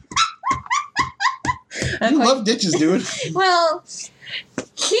 You love ditches, dude. Well,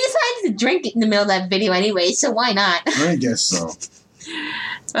 he decided to drink it in the middle of that video anyway, so why not? I guess so.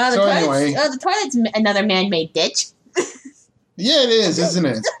 Anyway. The toilet's another man-made ditch. Yeah, it is, isn't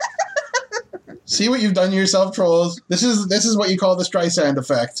it? See what you've done to yourself, trolls. This is what you call the Streisand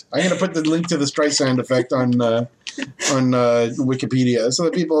effect. I'm going to put the link to the Streisand effect on Wikipedia so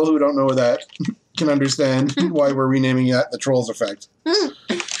that people who don't know that can understand why we're renaming that the Trolls effect.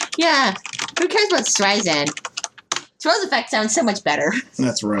 Yeah. Who cares about Streisand? Trolls effect sounds so much better.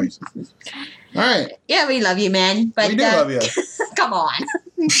 That's right. All right. Yeah, we love you, man. But, we do love you. Come on.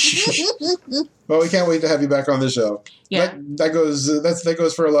 Well, we can't wait to have you back on the show. Yeah. That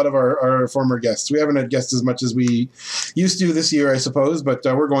goes for a lot of our former guests. We haven't had guests as much as we used to this year, I suppose, but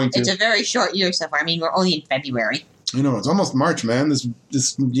we're going to. It's a very short year so far. I mean, we're only in February. You know, it's almost March, man.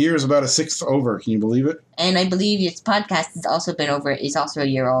 This year is about a sixth over. Can you believe it? And I believe its podcast has also been over. Is also a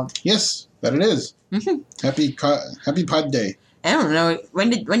year old. Yes, that it is. Mm-hmm. Happy Pod Day. I don't know. When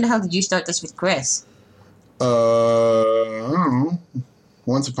the hell did you start this with Chris? I don't know.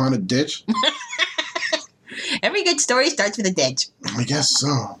 Once upon a ditch. Every good story starts with a ditch. I guess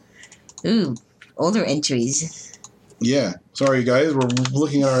so. Ooh, older entries. Yeah. Sorry, guys. We're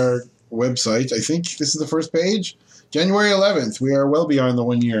looking at our website. I think this is the first page. January 11th. We are well beyond the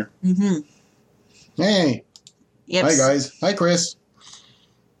 1 year. Mm-hmm. Hey. Yep. Hi, guys. Hi, Chris.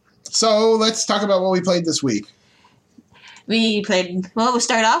 So, let's talk about what we played this week. We'll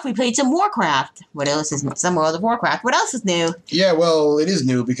start off. We played some Warcraft. What else is some World of Warcraft? What else is new? Yeah, well, it is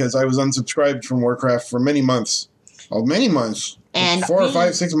new because I was unsubscribed from Warcraft for many months. Oh, many months. And 4 or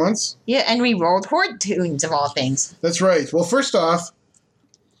 5, 6 months? Yeah, and we rolled Horde tunes of all things. That's right. Well, first off,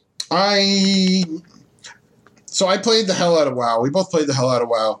 I played the hell out of WoW. We both played the hell out of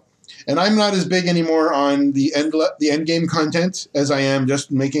WoW. And I'm not as big anymore on the end game content as I am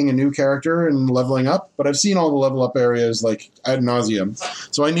just making a new character and leveling up. But I've seen all the level up areas like ad nauseum.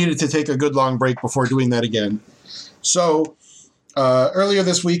 So I needed to take a good long break before doing that again. So earlier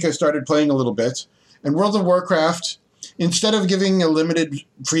this week I started playing a little bit. And World of Warcraft, instead of giving a limited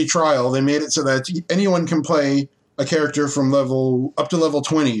free trial, they made it so that anyone can play a character from up to level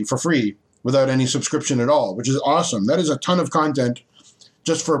 20 for free without any subscription at all, which is awesome. That is a ton of content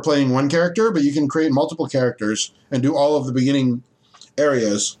just for playing one character, but you can create multiple characters and do all of the beginning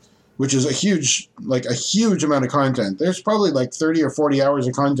areas, which is a huge amount of content. There's probably like 30 or 40 hours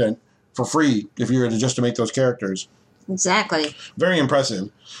of content for free if you were just to make those characters. Exactly. Very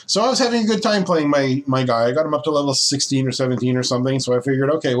impressive. So I was having a good time playing my guy. I got him up to level 16 or 17 or something, so I figured,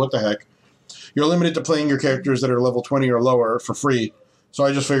 okay, what the heck. You're limited to playing your characters that are level 20 or lower for free. So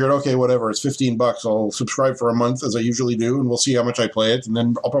I just figured, okay, whatever, it's $15. I'll subscribe for a month as I usually do, and we'll see how much I play it, and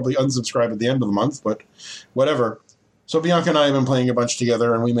then I'll probably unsubscribe at the end of the month, but whatever. So Bianca and I have been playing a bunch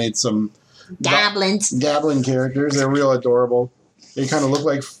together, and we made some Goblin characters. They're real adorable. They kind of look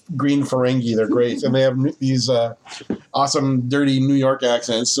like green Ferengi. They're great, and they have these awesome, dirty New York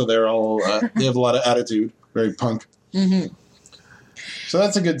accents, so they're all they have a lot of attitude. Very punk. Mm-hmm. So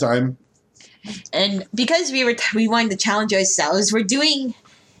that's a good time. And because we wanted to challenge ourselves, we're doing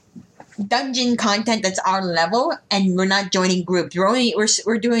dungeon content that's our level, and we're not joining groups.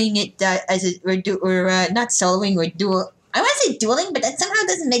 We're doing it we're not soloing. We're dual. I want to say dueling, but that somehow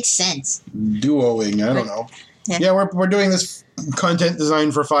doesn't make sense. Duoing. I don't know. Yeah, we're doing this content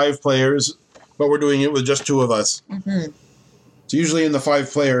designed for 5 players, but we're doing it with just 2 of us. Mm-hmm. So usually in the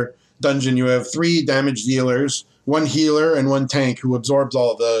 5-player dungeon, you have 3 damage dealers, 1 healer, and 1 tank who absorbs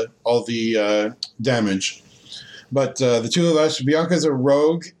all the damage. But the 2 of us, Bianca's a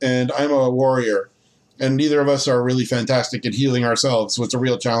rogue, and I'm a warrior. And neither of us are really fantastic at healing ourselves, so it's a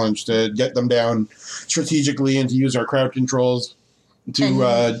real challenge to get them down strategically and to use our crowd controls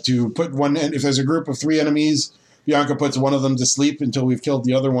to put one. If there's a group of 3 enemies, Bianca puts one of them to sleep until we've killed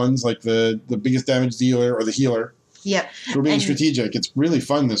the other ones, like the biggest damage dealer or the healer. Yep. We're being strategic. It's really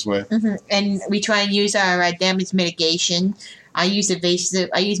fun this way. Mm-hmm. And we try and use our damage mitigation. I use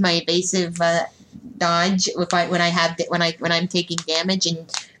my evasive dodge when I'm taking damage, and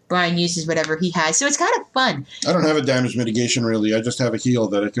Brian uses whatever he has. So it's kind of fun. I don't have a damage mitigation really. I just have a heal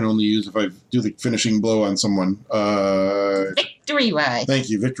that I can only use if I do the finishing blow on someone. Victory Rush.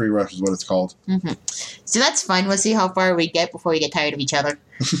 Thank you. Victory Rush is what it's called. Mm-hmm. So that's fun. We'll see how far we get before we get tired of each other.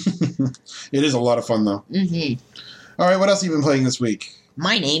 It is a lot of fun though. Mm-hmm. All right, what else have you been playing this week?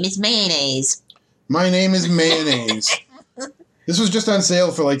 My name is Mayonnaise. My name is Mayonnaise. This was just on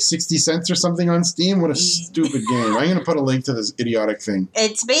sale for like 60 cents or something on Steam. What a stupid game. I'm going to put a link to this idiotic thing.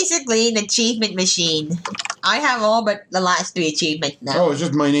 It's basically an achievement machine. I have all but the last 3 achievements now. Oh, it's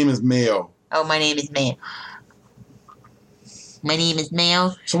just My Name is Mayo. Oh, My Name is Mayo. My name is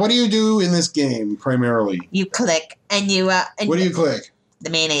Mayo. So what do you do in this game, primarily? You click, and you... what do you click? The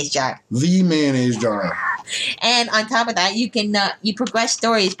mayonnaise jar. The mayonnaise jar. And on top of that, you can you progress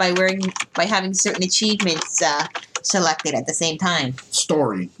stories by having certain achievements selected at the same time.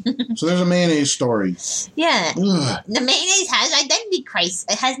 Story. So there's a mayonnaise story. Yeah. Ugh. The mayonnaise has identity crisis.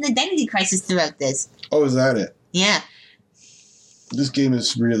 It has an identity crisis throughout this. Oh, is that it? Yeah. This game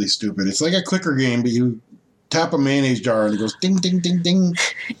is really stupid. It's like a clicker game, but you tap a mayonnaise jar and it goes ding, ding, ding, ding.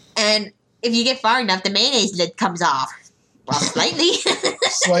 And if you get far enough, the mayonnaise lid comes off. Well, slightly.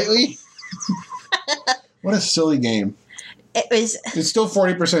 Slightly? What a silly game. It's still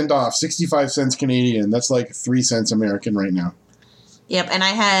 40% off, 65 cents Canadian. That's like 3 cents American right now. Yep, and I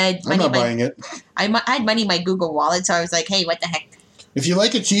had money. I'm not buying it. I had money in my Google Wallet, so I was like, hey, what the heck? If you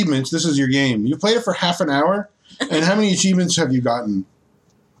like achievements, this is your game. You played it for half an hour, and how many achievements have you gotten?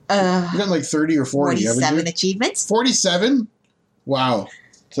 You got like 30 or 40, 47 achievements. 47? Wow.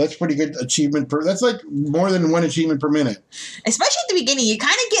 So that's pretty good achievement that's like more than one achievement per minute. Especially at the beginning, you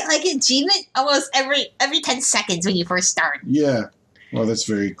kind of get like an achievement almost every 10 seconds when you first start. Yeah. Well, that's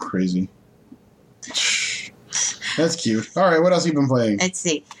very crazy. That's cute. All right, what else have you been playing? Let's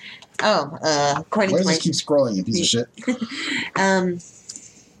see. Oh, according Why to does this keep scrolling, you piece of shit?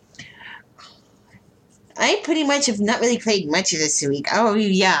 I pretty much have not really played much of this week. Oh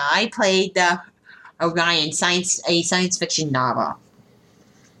yeah, I played Orion, a science fiction novel.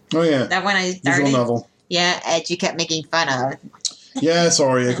 Oh yeah, that one I started. Visual novel. Yeah, Ed, you kept making fun of. Yeah,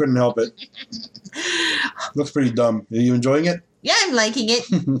 sorry, I couldn't help it. Looks pretty dumb. Are you enjoying it? Yeah, I'm liking it.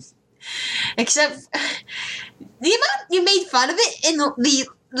 Except the amount you made fun of it in the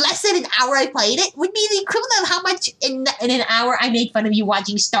less than an hour I played it would be the equivalent of how much in an hour I made fun of you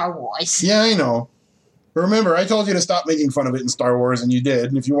watching Star Wars. Yeah, I know. But remember, I told you to stop making fun of it in Star Wars, and you did.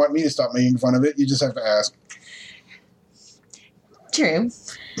 And if you want me to stop making fun of it, you just have to ask. True.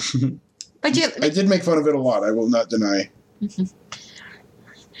 But I did make fun of it a lot, I will not deny.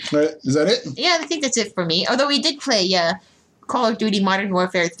 Right, is that it? Yeah, I think that's it for me. Although we did play Call of Duty Modern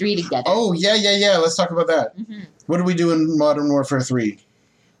Warfare 3 together. Oh, yeah. Let's talk about that. What did we do in Modern Warfare 3?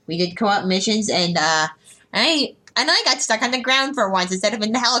 We did co-op missions, and I got stuck on the ground for once instead of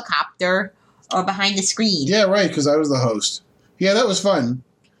in the helicopter or behind the screen. Yeah, right, because I was the host. Yeah, that was fun.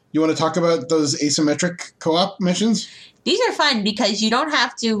 You want to talk about those asymmetric co-op missions? These are fun because you don't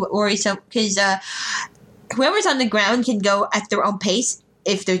have to worry because whoever's on the ground can go at their own pace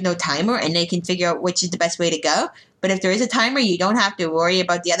if there's no timer, and they can figure out which is the best way to go. But if there is a timer, you don't have to worry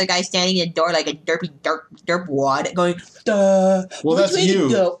about the other guy standing in the door like a derp wad going, duh. Well, that's you.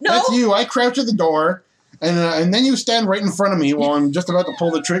 No. That's you. I crouch at the door, and then you stand right in front of me while I'm just about to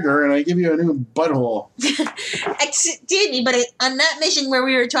pull the trigger, and I give you a new butthole. Excuse me, but on that mission where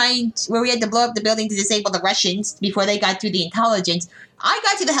we had to blow up the building to disable the Russians before they got through the intelligence, I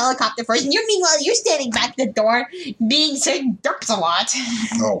got to the helicopter first, and you're standing back at the door being said derps a lot.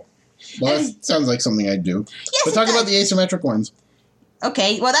 Oh. Well, that sounds like something I'd do. Yes, but talk about the asymmetric ones.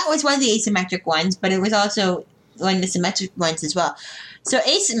 Okay, well, that was one of the asymmetric ones, but it was also one of the symmetric ones as well. So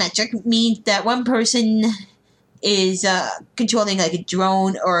asymmetric means that one person is controlling like a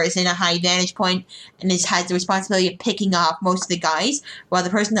drone or is in a high vantage point and has the responsibility of picking off most of the guys, while the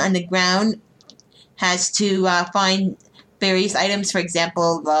person on the ground has to find various items. For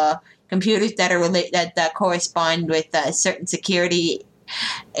example, computers that are that correspond with certain security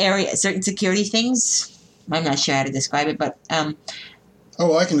things. I'm not sure how to describe it, but Oh,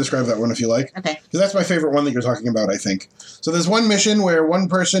 well, I can describe that one if you like. Okay. Because that's my favorite one that you're talking about, I think. So there's one mission where one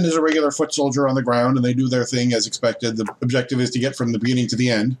person is a regular foot soldier on the ground, and they do their thing as expected. The objective is to get from the beginning to the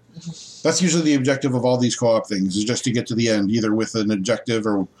end. That's usually the objective of all these co-op things, is just to get to the end, either with an objective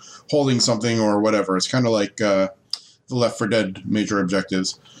or holding something or whatever. It's kind of like the Left 4 Dead major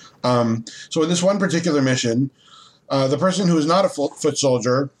objectives. So in this one particular mission, the person who is not a foot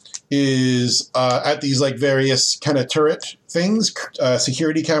soldier is at these like various kind of turret things,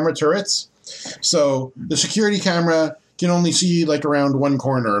 security camera turrets. So the security camera can only see like around one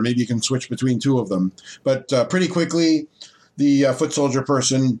corner, or maybe you can switch between two of them. But pretty quickly, the foot soldier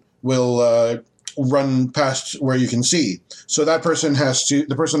person will run past where you can see. So that person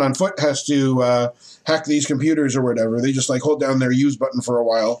the person on foot has to hack these computers or whatever. They just like hold down their use button for a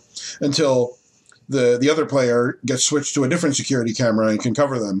while until the other player gets switched to a different security camera and can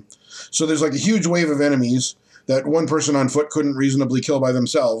cover them. So there's like a huge wave of enemies that one person on foot couldn't reasonably kill by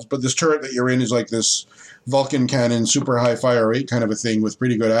themselves, but this turret that you're in is like this Vulcan cannon, super high fire rate kind of a thing with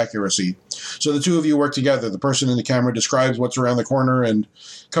pretty good accuracy. So the two of you work together. The person in the camera describes what's around the corner and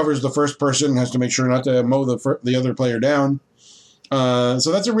covers the first person, has to make sure not to mow the other player down.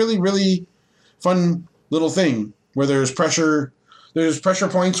 So that's a really, really fun little thing where there's pressure. There's pressure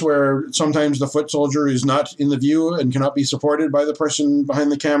points where sometimes the foot soldier is not in the view and cannot be supported by the person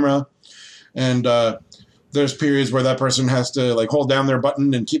behind the camera. And there's periods where that person has to like hold down their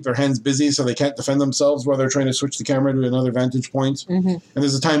button and keep their hands busy so they can't defend themselves while they're trying to switch the camera to another vantage point. Mm-hmm. And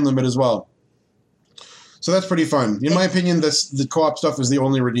there's a time limit as well. So that's pretty fun. In my opinion, the co-op stuff is the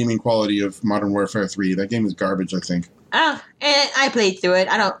only redeeming quality of Modern Warfare 3. That game is garbage, I think. Oh, and I played through it.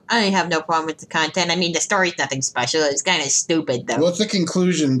 I have no problem with the content. I mean, the story's nothing special. It's kind of stupid, though. Well, it's the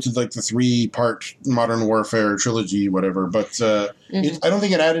conclusion to like the 3-part Modern Warfare trilogy, whatever. But I don't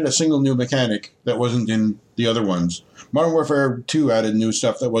think it added a single new mechanic that wasn't in the other ones. Modern Warfare 2 added new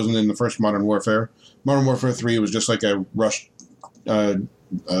stuff that wasn't in the first Modern Warfare. Modern Warfare 3 was just like a rushed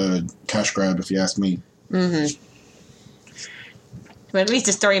cash grab, if you ask me. Mm-hmm. But at least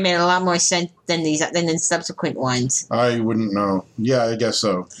the story made a lot more sense than the subsequent ones. I wouldn't know. Yeah, I guess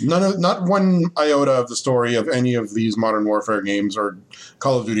so. Not one iota of the story of any of these Modern Warfare games or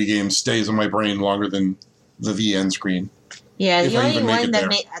Call of Duty games stays in my brain longer than the end screen. Yeah, the only one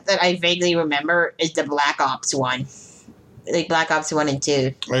that I vaguely remember is the Black Ops one. Like Black Ops 1 and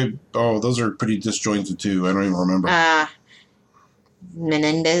 2. Those are pretty disjointed too. I don't even remember.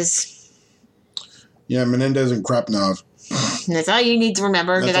 Menendez. Yeah, Menendez and Krapnov. That's all you need to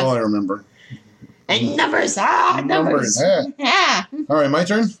remember. That's all I remember. And numbers. Numbers. Yeah. All right, my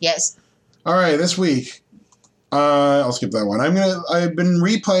turn? Yes. All right, this week, I'll skip that one. I've been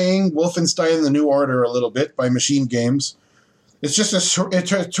replaying Wolfenstein: The New Order a little bit by Machine Games. It's just a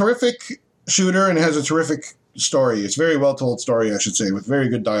terrific shooter, and it has a terrific story. It's a very well-told story, I should say, with very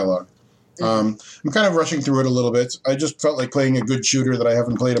good dialogue. I'm kind of rushing through it a little bit. I just felt like playing a good shooter that I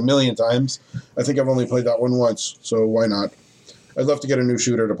haven't played a million times. I think I've only played that one once, so why not? I'd love to get a new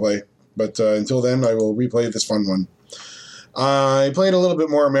shooter to play, but until then, I will replay this fun one. I played a little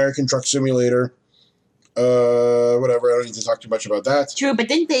bit more American Truck Simulator. Whatever, I don't need to talk too much about that. True, but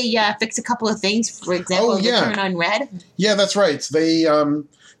didn't they fix a couple of things? For example, the turn on red? Yeah, that's right. They...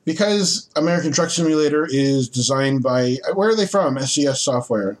 because American Truck Simulator is designed by... Where are they from? SCS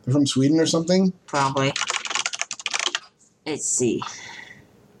Software. They're from Sweden or something? Probably. Let's see.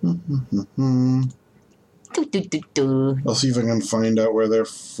 I'll see if I can find out where they're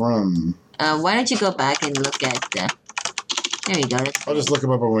from. Why don't you go back and look at... there you go. I'll just look them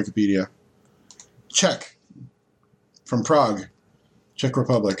up on Wikipedia. Czech. From Prague. Czech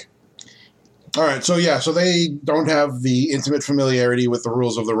Republic. All right, so they don't have the intimate familiarity with the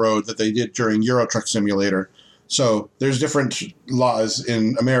rules of the road that they did during Euro Truck Simulator. So there's different laws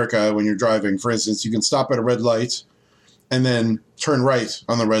in America when you're driving. For instance, you can stop at a red light and then turn right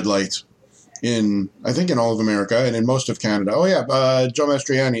on the red light I think in all of America and in most of Canada. Oh, yeah, Joe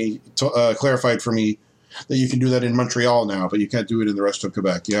Mastriani clarified for me that you can do that in Montreal now, but you can't do it in the rest of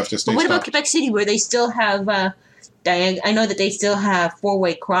Quebec. You have to stay But what stopped. about Quebec City, where they still have... I know that they still have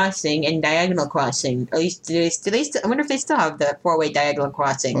four-way crossing and diagonal crossing. At least, do they still? I wonder if they still have the four-way diagonal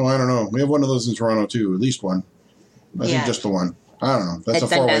crossing. Oh, I don't know. We have one of those in Toronto too. At least one. I think just the one. I don't know. That's a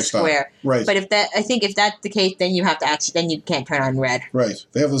four-way stop. Square. Right. But if that's the case, then you have to then you can't turn on red. Right.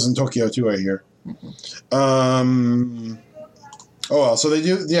 They have those in Tokyo too, I hear. Mm-hmm. Oh well. So they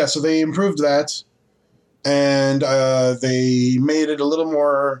do. Yeah. So they improved that, and they made it a little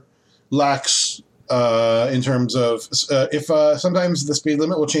more lax. In terms of if sometimes the speed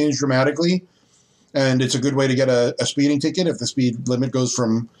limit will change dramatically, and it's a good way to get a speeding ticket if the speed limit goes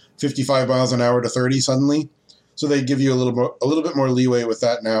from 55 miles an hour to 30 suddenly. So they give you a little bit more leeway with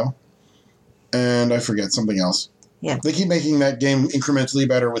that now. And I forget something else. Yeah. They keep making that game incrementally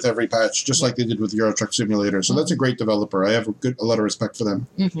better with every patch, just like they did with Euro Truck Simulator. So that's a great developer. I have a lot of respect for them.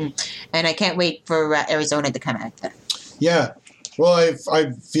 Mm-hmm. And I can't wait for Arizona to come out. Yeah. Well,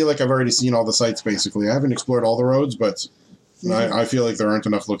 I feel like I've already seen all the sites, basically. I haven't explored all the roads, but I feel like there aren't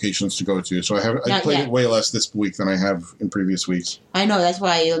enough locations to go to. So I played it way less this week than I have in previous weeks. I know. That's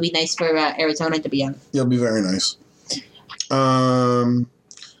why it'll be nice for Arizona to be on. It'll be very nice.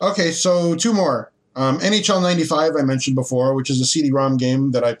 Okay, so two more. NHL 95 I mentioned before, which is a CD-ROM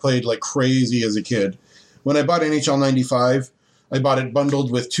game that I played like crazy as a kid. When I bought NHL 95, I bought it bundled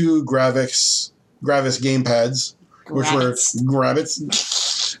with two Gravis gamepads. Which were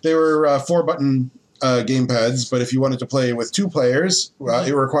Grabbits. They were 4-button gamepads, but if you wanted to play with two players,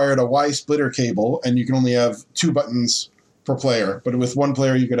 it required a Y splitter cable, and you can only have 2 buttons per player. But with one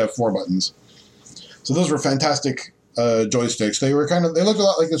player, you could have 4 buttons. So those were fantastic joysticks. They looked a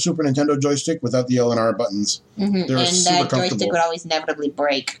lot like the Super Nintendo joystick without the L and R buttons. Mm-hmm. They were super comfortable. Joystick would always inevitably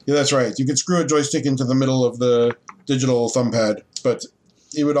break. Yeah, that's right. You could screw a joystick into the middle of the digital thumb pad, but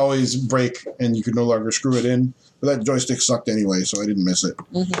it would always break, and you could no longer screw it in. But that joystick sucked anyway, so I didn't miss it.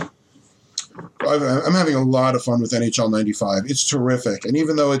 Mm-hmm. I'm having a lot of fun with NHL 95. It's terrific. And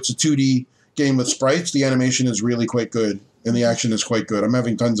even though it's a 2D game with sprites, the animation is really quite good, and the action is quite good. I'm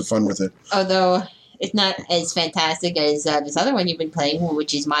having tons of fun with it. Although, it's not as fantastic as this other one you've been playing,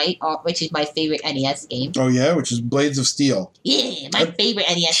 which is my favorite NES game. Oh yeah, which is Blades of Steel. Yeah, my favorite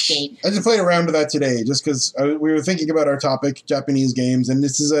NES game. I just played a round of that today, just because we were thinking about our topic, Japanese games, and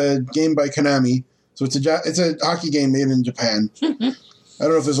this is a game by Konami. So it's a hockey game made in Japan. I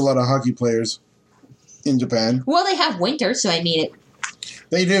don't know if there's a lot of hockey players in Japan. Well, they have winter, so I mean it.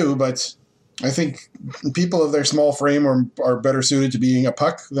 They do, but I think people of their small frame are better suited to being a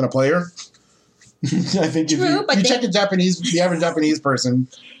puck than a player. I think True, if you check the average Japanese person,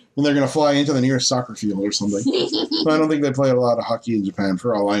 and they're going to fly into the nearest soccer field or something. But I don't think they play a lot of hockey in Japan,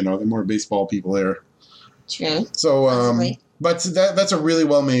 for all I know. They're more baseball people there. True. So, but that's a really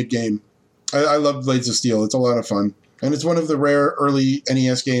well-made game. I love Blades of Steel. It's a lot of fun. And it's one of the rare early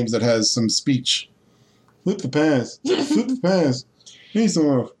NES games that has some speech. Flip the pass. Flip the pass. Face them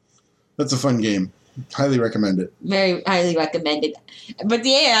off. That's a fun game. Highly recommend it. Very highly recommended. But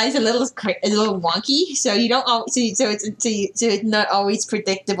the AI is a little wonky, so you don't it's not always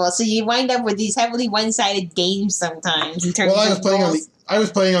predictable. So you wind up with these heavily one-sided games sometimes in terms of I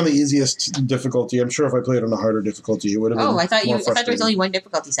was playing on the easiest difficulty. I'm sure if I played on a harder difficulty, it would have been I thought there was only one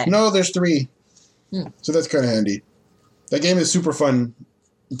difficulty setting. No, there's 3. So that's kind of handy. That game is super fun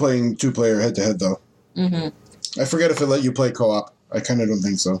playing 2-player head-to-head, though. Mm-hmm. I forget if it let you play co-op. I kind of don't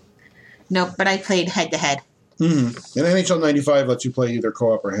think so. No, but I played head-to-head. Mm-hmm. And NHL 95 lets you play either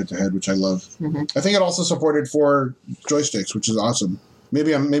co-op or head-to-head, which I love. Mm-hmm. I think it also supported 4 joysticks, which is awesome.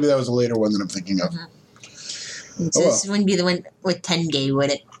 Maybe that was a later one that I'm thinking of. Mm-hmm. This wouldn't be the one with 10-gay,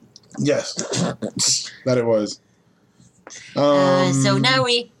 would it? Yes. That it was. So now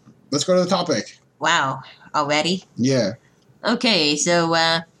let's go to the topic. Wow. Already? Yeah. Okay, so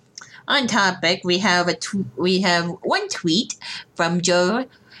on topic, we have one tweet from Joe.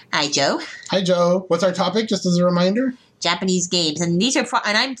 Hi, Joe. Hi, Joe. What's our topic, just as a reminder? Japanese games. And these are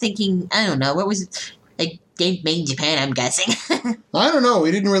and I'm thinking, I don't know, what was it? A game made in Japan, I'm guessing. I don't know.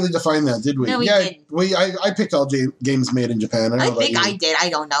 We didn't really define that, did we? No, we didn't. I picked all games made in Japan. I think I did. I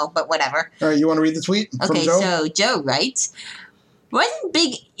don't know, but whatever. All right, you want to read the tweet from Joe? So Joe writes, wasn't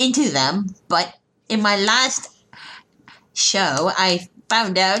big into them, but in my last show, I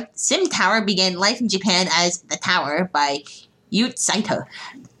found out Sim Tower began life in Japan as The Tower by Yoshihito.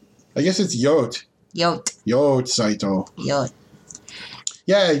 I guess it's Yote. Saito. Yote.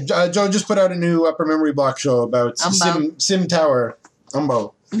 Yeah, Joe just put out a new Upper Memory Block show about Sim Tower.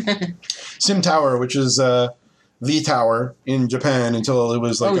 Sim Tower, which is the tower in Japan until it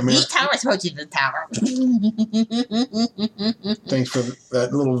was like the tower is supposed to be the tower. Thanks for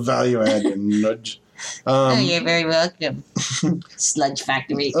that little value add and nudge. You're very welcome. Sludge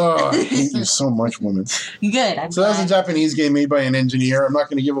Factory. Oh, I hate you so much, woman. Good. So that was a Japanese game made by an engineer. I'm not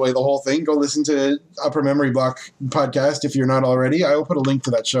going to give away the whole thing. Go listen to Upper Memory Block podcast if you're not already. I will put a link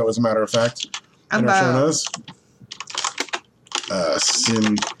to that show, as a matter of fact, in our show notes.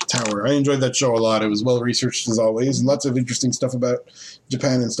 Sim Tower. I enjoyed that show a lot. It was well researched as always, and lots of interesting stuff about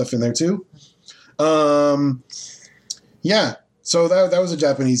Japan and stuff in there too. Yeah. So that was a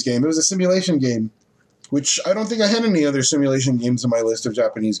Japanese game. It was a simulation game, which I don't think I had any other simulation games on my list of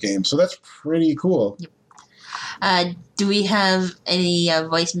Japanese games. So that's pretty cool. Yep. Do we have any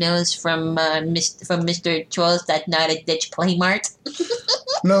voicemails from Mr. Troels that's not a ditch Playmart?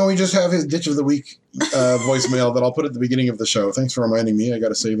 No, we just have his Ditch of the Week voicemail that I'll put at the beginning of the show. Thanks for reminding me. I got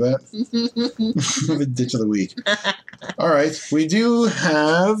to save that. The Ditch of the Week. All right. We do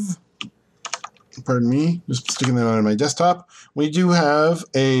have... Pardon me. Just sticking that on my desktop. We do have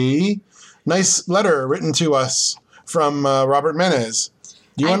a nice letter written to us from Robert Menez.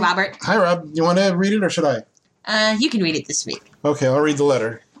 Robert. Hi, Rob. You want to read it or should I? You can read it this week. Okay, I'll read the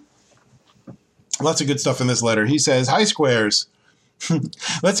letter. Lots of good stuff in this letter. He says, "Hi, Squares.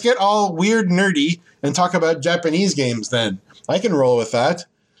 Let's get all weird nerdy and talk about Japanese games then. I can roll with that.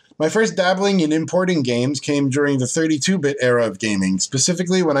 My first dabbling in importing games came during the 32-bit era of gaming,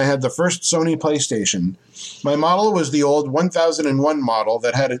 specifically when I had the first Sony PlayStation. My model was the old 1001 model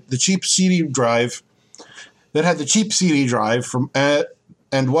that had the cheap CD drive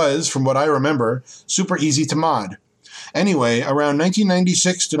and was, from what I remember, super easy to mod. Anyway, around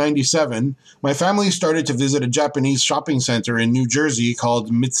 1996 to 97, my family started to visit a Japanese shopping center in New Jersey called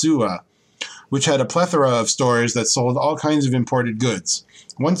Mitsuwa, which had a plethora of stores that sold all kinds of imported goods.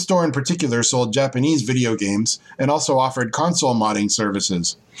 One store in particular sold Japanese video games and also offered console modding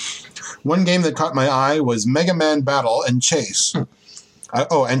services. One game that caught my eye was Mega Man Battle and Chase.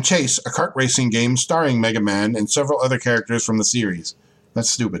 And Chase, a kart racing game starring Mega Man and several other characters from the series. That's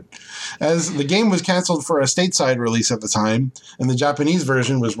stupid. As the game was canceled for a stateside release at the time, and the Japanese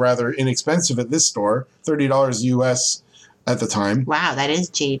version was rather inexpensive at this store, $30 US at the time. Wow, that is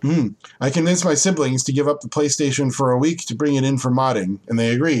cheap. I convinced my siblings to give up the PlayStation for a week to bring it in for modding, and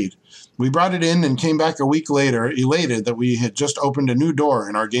they agreed. We brought it in and came back a week later, elated that we had just opened a new door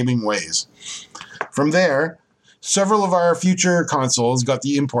in our gaming ways. From there, several of our future consoles got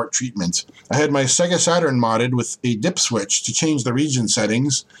the import treatment. I had my Sega Saturn modded with a dip switch to change the region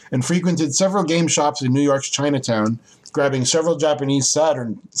settings, and frequented several game shops in New York's Chinatown, grabbing several Japanese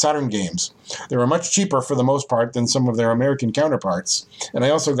Saturn games. They were much cheaper for the most part than some of their American counterparts, and I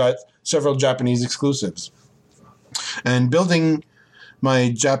also got several Japanese exclusives. And building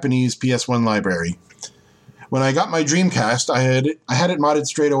my Japanese PS1 library. When I got my Dreamcast, I had it modded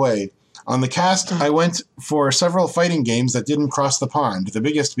straight away. On the cast, I went for several fighting games that didn't cross the pond, the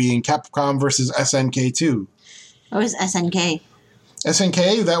biggest being Capcom vs. SNK 2. What was SNK?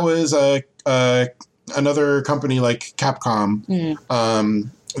 SNK, that was another company like Capcom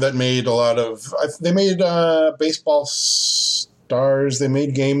that made a lot of... They made Baseball Stars. They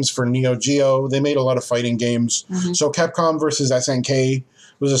made games for Neo Geo. They made a lot of fighting games. So Capcom vs. SNK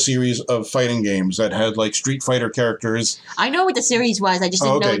was a series of fighting games that had like Street Fighter characters. I know what the series was. I just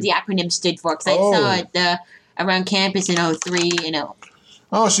didn't know what the acronym stood for because I saw it around campus in 03, you know.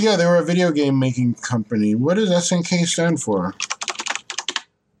 Oh, so yeah, they were a video game making company. What does SNK stand for?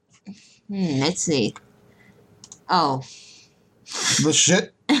 Let's see. Oh. The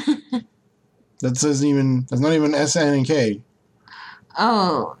shit? That's not even SNK.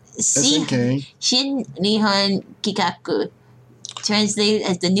 Oh. SNK. Shin Nihon Kikaku. Translated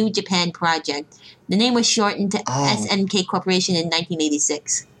as the New Japan Project. The name was shortened to SNK Corporation in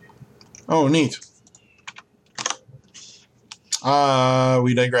 1986. Oh, neat.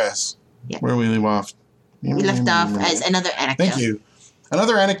 We digress. Yeah. Where we leave off? We left off as another anecdote. Thank you.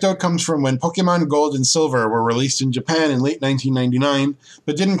 Another anecdote comes from when Pokemon Gold and Silver were released in Japan in late 1999,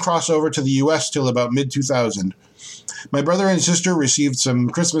 but didn't cross over to the US till about mid-2000. My brother and sister received some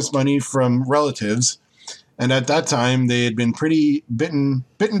Christmas money from relatives, and at that time they had been bitten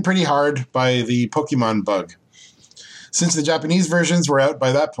pretty hard by the Pokemon bug. Since the Japanese versions were out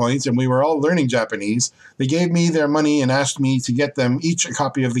by that point and we were all learning Japanese, they gave me their money and asked me to get them each a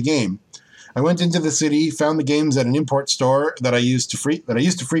copy of the game. I went into the city, found the games at an import store that I used to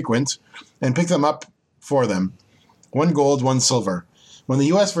frequent, and picked them up for them. 1 gold, 1 silver. When the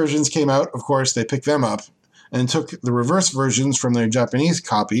US versions came out, of course, they picked them up and took the reverse versions from their Japanese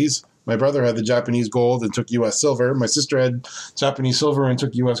copies. My brother had the Japanese gold and took US silver. My sister had Japanese silver and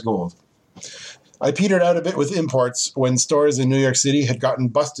took US gold. I petered out a bit with imports when stores in New York City had gotten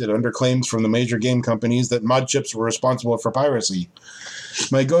busted under claims from the major game companies that mod chips were responsible for piracy.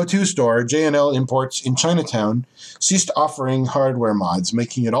 My go-to store, J&L Imports in Chinatown, ceased offering hardware mods,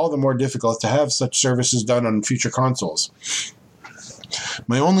 making it all the more difficult to have such services done on future consoles.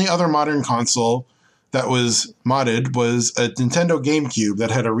 My only other modern console that was modded was a Nintendo GameCube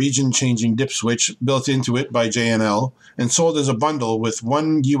that had a region-changing dip switch built into it by J&L and sold as a bundle with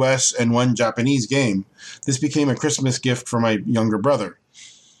 1 US and 1 Japanese game. This became a Christmas gift for my younger brother.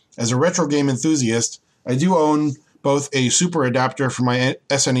 As a retro game enthusiast, I do own both a super adapter for my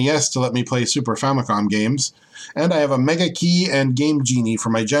SNES to let me play Super Famicom games, and I have a Mega Key and Game Genie for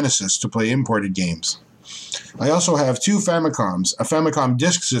my Genesis to play imported games. I also have 2 Famicoms, a Famicom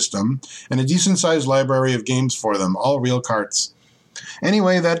Disk System, and a decent-sized library of games for them, all real carts.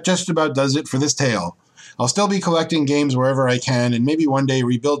 Anyway, that just about does it for this tale. I'll still be collecting games wherever I can, and maybe one day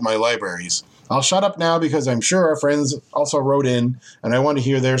rebuild my libraries. I'll shut up now because I'm sure our friends also wrote in, and I want to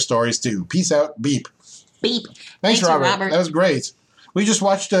hear their stories too. Peace out, beep. Beep. Thanks, Robert. That was great. We just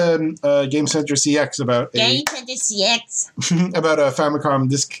watched Game Center CX about a Famicom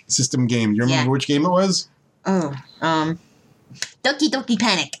Disk System game. You remember which game it was? Oh, Doki Doki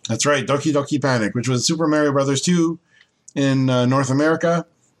Panic. That's right, Doki Doki Panic, which was Super Mario Bros. 2 in North America.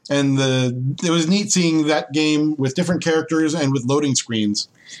 And it was neat seeing that game with different characters and with loading screens.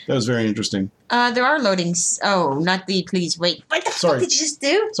 That was very interesting. There are loadings. Oh, not the please wait. What the fuck did you just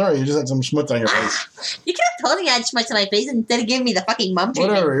do? Sorry, you just had some schmutz on your face. You could have totally had schmutz on my face instead of giving me the fucking mum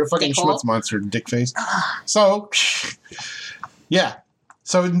treatment. Whatever, you're fucking schmutz monster, dick face. So, yeah.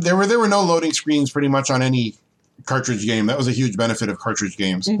 So there were no loading screens pretty much on any cartridge game. That was a huge benefit of cartridge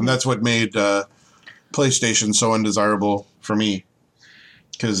games. Mm-hmm. And that's what made PlayStation so undesirable for me.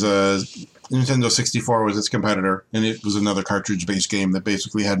 Because Nintendo 64 was its competitor, and it was another cartridge-based game that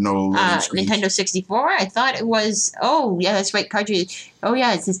basically had no loading screens. Nintendo 64? I thought it was... Oh, yeah, that's right, cartridge. Oh,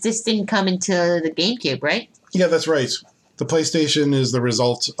 yeah, this didn't come into the GameCube, right? Yeah, that's right. The PlayStation is the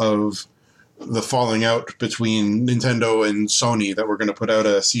result of the falling out between Nintendo and Sony that we're going to put out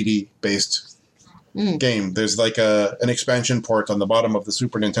a CD-based game. There's like an expansion port on the bottom of the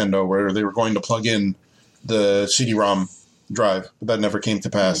Super Nintendo where they were going to plug in the CD-ROM drive, but that never came to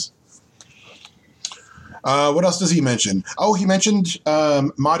pass. What else does he mention? Oh, he mentioned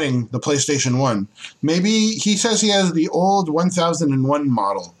modding the PlayStation 1. Maybe he says he has the old 1001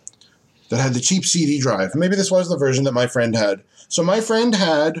 model that had the cheap CD drive. Maybe this was the version that my friend had. So my friend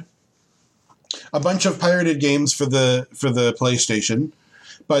had a bunch of pirated games for the PlayStation,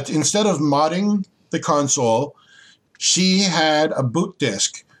 but instead of modding the console, she had a boot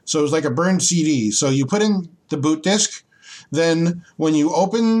disc. So it was like a burned CD. So you put in the boot disc, then when you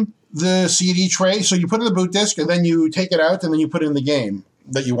open the CD tray, so you put in the boot disc, and then you take it out, and then you put in the game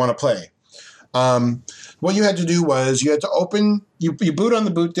that you want to play. What you had to do was you had to open, you boot on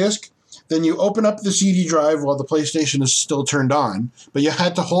the boot disc, then you open up the CD drive while the PlayStation is still turned on, but you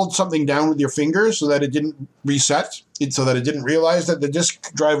had to hold something down with your fingers so that it didn't reset, so that it didn't realize that the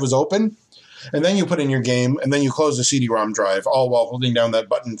disk drive was open. And then you put in your game, and then you close the CD-ROM drive, all while holding down that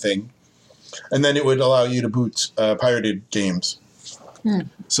button thing. And then it would allow you to boot pirated games.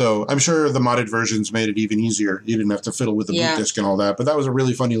 So I'm sure the modded versions made it even easier. You didn't have to fiddle with the boot disc and all that. But that was a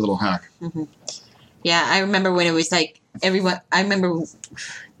really funny little hack. Yeah, I remember when it was like I remember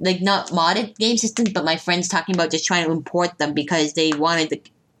like not modded game systems, but my friends talking about just trying to import them because they wanted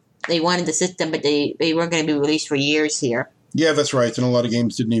the system, but they weren't going to be released for years here. Yeah, that's right. And a lot of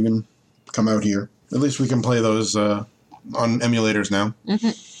games didn't even come out here. At least we can play those on emulators now.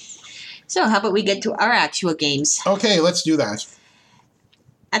 So how about we get to our actual games? Okay, let's do that.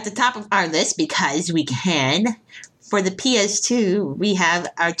 At the top of our list, because we can, for the PS2, we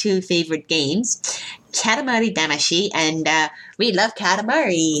have our two favorite games, Katamari Damacy and We Love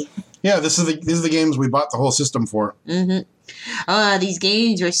Katamari. Yeah, these are the games we bought the whole system for. Oh, these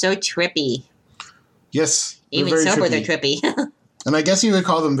games were so trippy. Yes, even sober, they're trippy. And I guess you would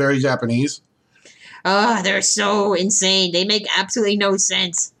call them very Japanese. Oh, they're so insane. They make absolutely no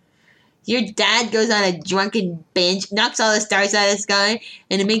sense. Your dad goes on a drunken binge, knocks all the stars out of the sky,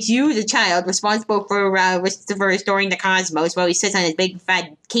 and it makes you, the child, responsible for restoring the cosmos while he sits on his big,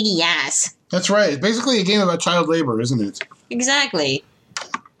 fat, kingy ass. That's right. It's basically a game about child labor, isn't it? Exactly.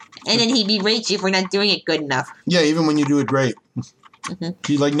 And then he berates you for not doing it good enough. Yeah, even when you do it great.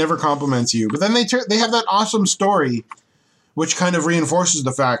 He, never compliments you. But then they have that awesome story, which kind of reinforces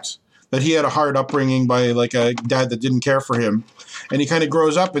the fact that he had a hard upbringing by, a dad that didn't care for him. And he kind of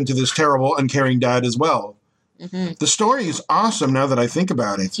grows up into this terrible, uncaring dad as well. The story is awesome now that I think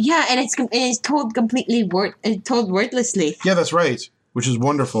about it. Yeah, and it's told completely wordlessly. Yeah, that's right. Which is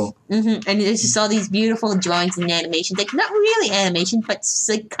wonderful. And there's just all these beautiful drawings and animations. Not really animation, but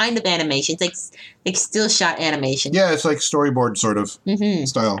kind of animation. It's like still shot animation. Yeah, it's like storyboard sort of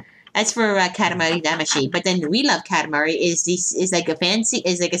style. As for Katamari Damacy, but then We Love Katamari is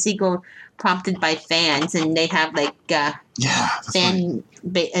like a sequel prompted by fans, and they have fan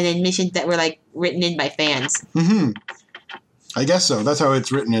and missions that were written in by fans. I guess so. That's how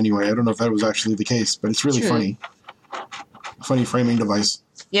it's written anyway. I don't know if that was actually the case, but it's really funny. Funny framing device.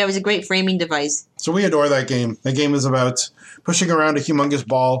 Yeah, it was a great framing device. So we adore that game. That game is about pushing around a humongous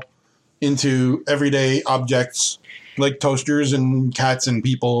ball into everyday objects like toasters and cats and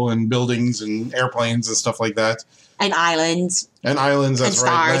people and buildings and airplanes and stuff like that. And islands. And islands, that's and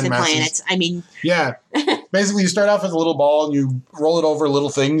right. Stars and planets. I mean... Yeah. Basically, you start off with a little ball and you roll it over little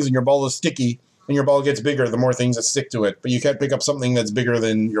things and your ball is sticky and your ball gets bigger the more things that stick to it. But you can't pick up something that's bigger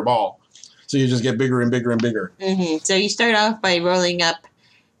than your ball. So you just get bigger and bigger and bigger. So you start off by rolling up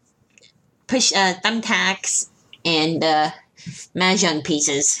thumbtacks and mahjong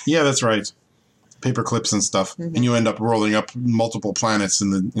pieces. Yeah, that's right. Paper clips and stuff, and you end up rolling up multiple planets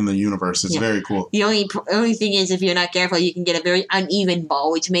in the universe. It's very cool. The only thing is, if you're not careful, you can get a very uneven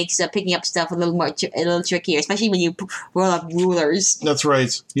ball, which makes picking up stuff a little trickier, especially when you roll up rulers. That's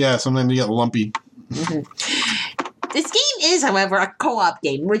right. Yeah, sometimes you get lumpy. This game is, however, a co-op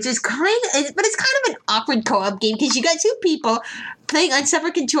game, but it's kind of an awkward co-op game because you got two people playing on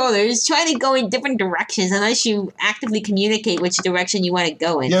separate controllers, trying to go in different directions unless you actively communicate which direction you want to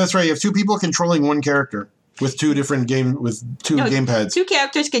go in. Yeah, that's right. You have two people controlling one character with two gamepads. Two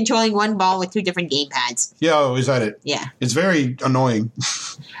characters controlling one ball with two different gamepads. Yeah, oh, is that it? Yeah. It's very annoying.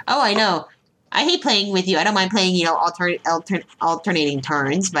 Oh, I know. I hate playing with you. I don't mind playing, alternating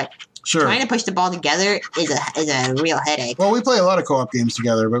turns, but... Sure. Trying to push the ball together is a real headache. Well, we play a lot of co-op games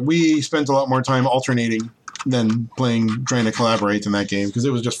together, but we spent a lot more time alternating than trying to collaborate in that game because it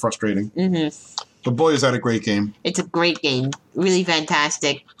was just frustrating. But boy, is that a great game. It's a great game. Really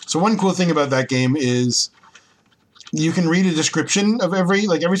fantastic. So one cool thing about that game is you can read a description of every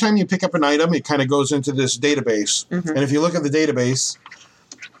time you pick up an item, it kind of goes into this database. And if you look at the database,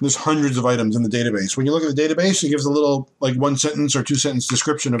 there's hundreds of items in the database. When you look at the database, it gives a little, 1 sentence or 2 sentence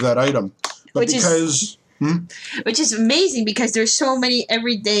description of that item. But Which is amazing because there's so many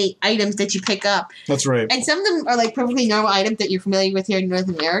everyday items that you pick up. That's right. And some of them are like perfectly normal items that you're familiar with here in North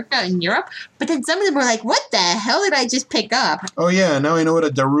America and Europe. But then some of them are like, what the hell did I just pick up? Oh, yeah. Now I know what a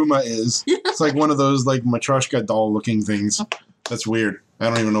Daruma is. It's like one of those like Matryoshka doll looking things. That's weird. I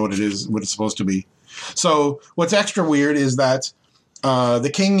don't even know what it is, what it's supposed to be. So what's extra weird is that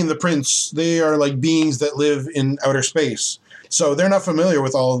the king and the prince, they are like beings that live in outer space. So they're not familiar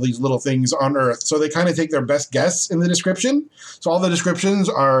with all of these little things on Earth. So they kind of take their best guess in the description. So all the descriptions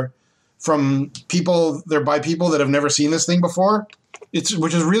are from people, they're by people that have never seen this thing before, which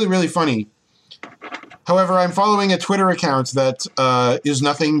is really, really funny. However, I'm following a Twitter account that is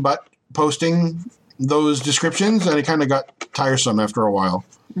nothing but posting those descriptions, and it kind of got tiresome after a while.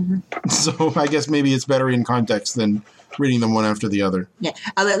 So I guess maybe it's better in context than reading them one after the other. Yeah,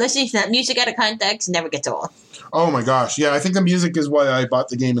 listening to that music out of context never gets old. Oh my gosh, yeah, I think the music is why I bought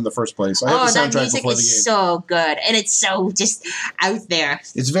the game in the first place. I have the soundtrack that music before the game. is so good, and it's so just out there.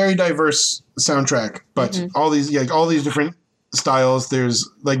 It's very diverse soundtrack, but all these different styles. There's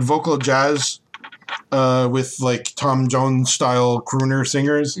like vocal jazz with like Tom Jones style crooner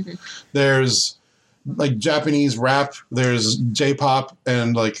singers. There's like Japanese rap, there's J-pop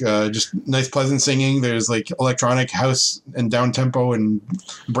and like just nice pleasant singing. There's like electronic house and down tempo and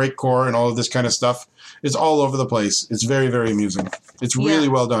breakcore and all of this kind of stuff. It's all over the place. It's very, very amusing. It's really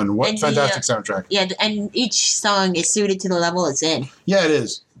well done. What fantastic soundtrack. Yeah, and each song is suited to the level it's in. Yeah, it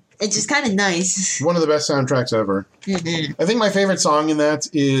is. It's just kind of nice. One of the best soundtracks ever. I think my favorite song in that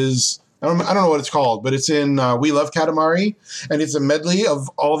is, I don't know what it's called, but it's in We Love Katamari, and it's a medley of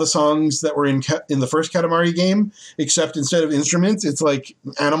all the songs that were in the first Katamari game, except instead of instruments, it's like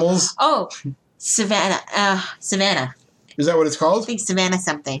animals. Oh, Savannah. Savannah. Is that what it's called? I think Savannah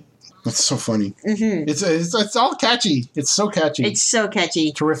something. That's so funny. It's all catchy. It's so catchy. It's so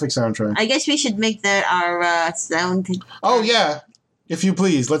catchy. Terrific soundtrack. I guess we should make that our sound. Oh, yeah. If you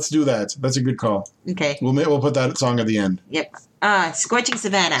please, let's do that. That's a good call. Okay. We'll put that song at the end. Yep. Scorching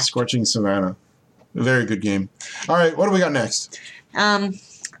Savanna. Scorching Savanna. A very good game. All right, what do we got next? Gyakuten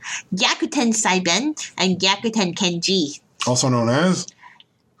Saiben and Gyakuten Kenji. Also known as?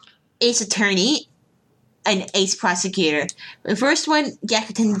 Ace Attorney and Ace Prosecutor. The first one,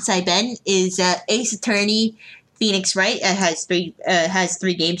 Gyakuten Saiben, is Ace Attorney Phoenix Wright. It has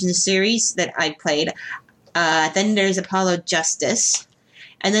three games in the series that I played. Then there's Apollo Justice.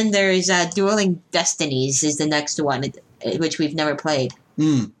 And then there's Dueling Destinies is the next one, which we've never played.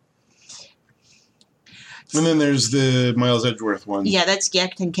 And then there's the Miles Edgeworth one. Yeah, that's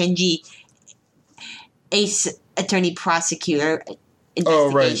Gyakuten Kenji, Ace Attorney Prosecutor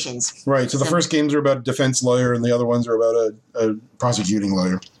Investigations. Oh, right. So the first games are about a defense lawyer, and the other ones are about a prosecuting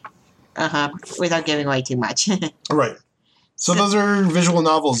lawyer. Without giving away too much. Right. So those are visual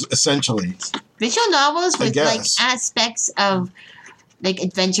novels, essentially. Visual novels with like aspects of like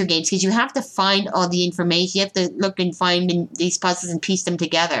adventure games, because you have to find all the information. You have to look and find these puzzles and piece them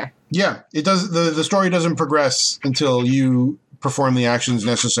together. Yeah, it does. The story doesn't progress until you perform the actions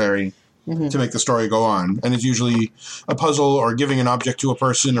necessary to make the story go on. And it's usually a puzzle or giving an object to a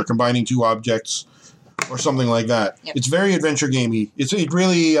person or combining two objects or something like that. Yep. It's very adventure gamey. It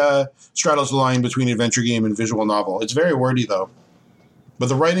really straddles the line between adventure game and visual novel. It's very wordy, though. But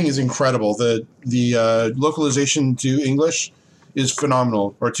the writing is incredible. The localization to English is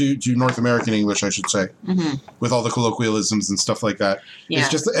phenomenal, or to North American English, I should say, with all the colloquialisms and stuff like that. Yeah. It's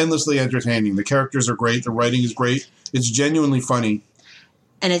just endlessly entertaining. The characters are great. The writing is great. It's genuinely funny.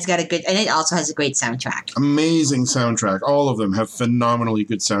 And and it also has a great soundtrack. Amazing soundtrack. All of them have phenomenally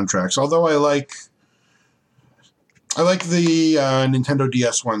good soundtracks. Although I like the Nintendo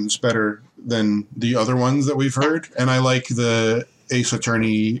DS ones better than the other ones that we've heard, and I like the Ace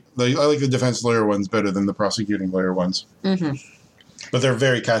Attorney. I like the defense lawyer ones better than the prosecuting lawyer ones. But they're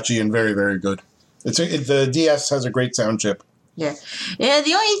very catchy and very, very good. The DS has a great sound chip. Yeah.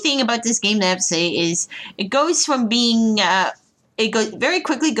 The only thing about this game that I have to say is it goes from being very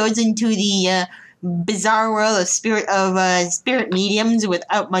quickly goes into the bizarre world of spirit mediums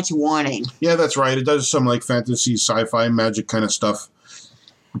without much warning. Yeah, that's right. It does some like fantasy, sci-fi, magic kind of stuff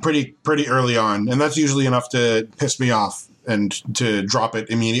pretty early on, and that's usually enough to piss me off and to drop it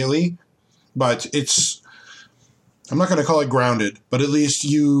immediately. But I'm not going to call it grounded, but at least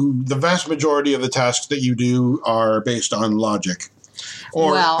the vast majority of the tasks that you do are based on logic.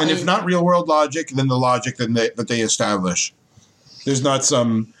 If not real world logic, then the logic that they establish. There's not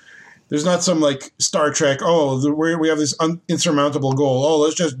some like Star Trek, we have this insurmountable goal. Oh,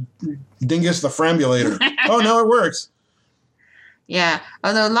 let's just dingus the frambulator. Oh, no, it works. Yeah,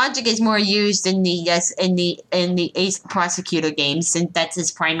 although logic is more used in the ace prosecutor games, since that's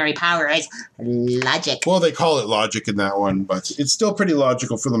his primary power is logic. Well, they call it logic in that one, but it's still pretty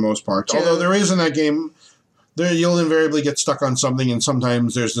logical for the most part. True. Although there is in that game, you'll invariably get stuck on something, and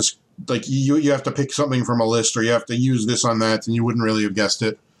sometimes there's this, like, you have to pick something from a list, or you have to use this on that, and you wouldn't really have guessed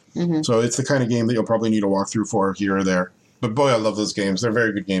it. Mm-hmm. So it's the kind of game that you'll probably need a walkthrough for here or there. But boy, I love those games. They're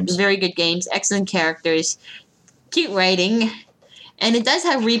very good games. Very good games. Excellent characters. Cute writing. And it does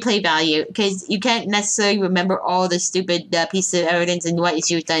have replay value, because you can't necessarily remember all the stupid pieces of evidence and what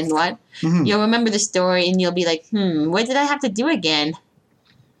is used on what. Mm-hmm. You'll remember the story, and you'll be like, what did I have to do again?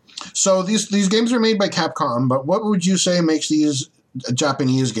 So these games are made by Capcom, but what would you say makes these a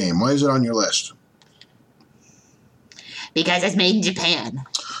Japanese game? Why is it on your list? Because it's made in Japan.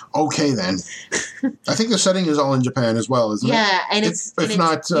 Okay, then. I think the setting is all in Japan as well, isn't it? Yeah, and it's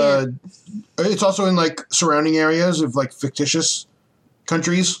also in, like, surrounding areas of, like, fictitious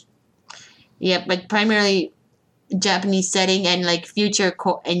countries. Yeah, but primarily Japanese setting and, like, future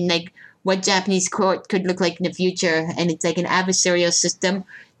court, and, like, what Japanese court could look like in the future. And it's like an adversarial system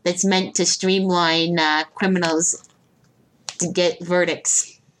that's meant to streamline criminals to get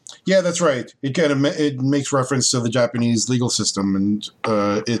verdicts. Yeah, that's right. It makes reference to the Japanese legal system and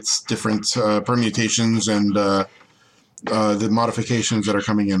its different permutations and the modifications that are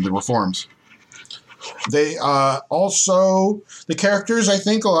coming in, the reforms. They also, the characters, I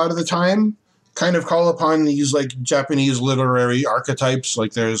think, a lot of the time kind of call upon these, like, Japanese literary archetypes.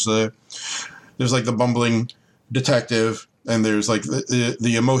 Like there's like the bumbling detective, and there's, like,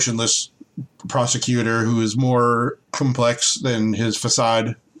 the emotionless prosecutor who is more complex than his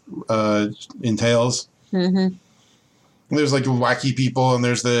facade entails. Mm-hmm. There's, like, wacky people, and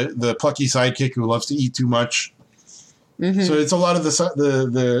there's the plucky sidekick who loves to eat too much. Mm-hmm. So it's a lot of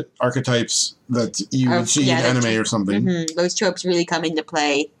the archetypes that you would see in anime or something. Mm-hmm. Those tropes really come into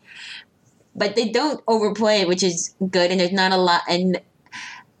play, but they don't overplay, which is good. And there's not a lot, and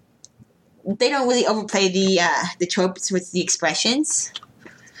they don't really overplay the tropes with the expressions.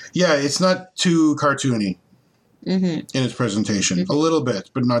 Yeah, it's not too cartoony in its presentation. Mm-hmm. A little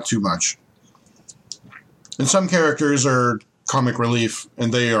bit, but not too much. And some characters are comic relief,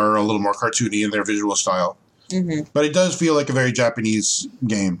 and they are a little more cartoony in their visual style. Mm-hmm. But it does feel like a very Japanese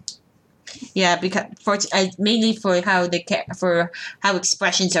game. Yeah, because mainly for how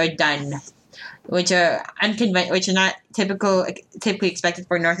expressions are done, which are not typically expected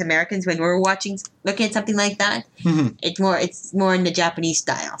for North Americans when we're looking at something like that. Mm-hmm. It's more in the Japanese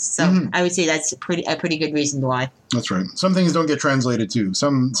style. So I would say that's a pretty good reason why. That's right. Some things don't get translated too.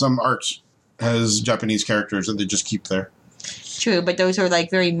 Some art has Japanese characters that they just keep there. True, but those are, like,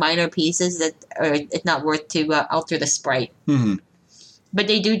 very minor pieces that it's not worth to alter the sprite. Mm-hmm. But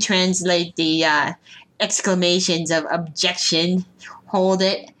they do translate the exclamations of objection, hold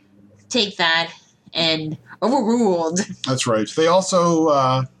it, take that, and overruled. That's right. They also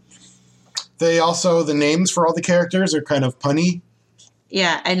the names for all the characters are kind of punny.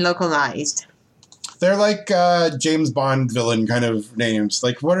 Yeah, and localized. They're like James Bond villain kind of names.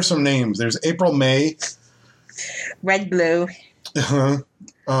 Like, what are some names? There's April May. Red Blue. Uh-huh.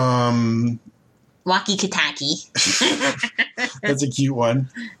 Waki Kataki. That's a cute one.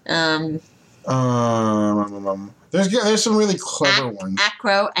 There's some really clever ones.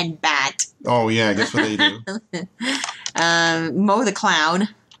 Acro and Bat. Oh yeah, I guess what they do. Mo the Clown.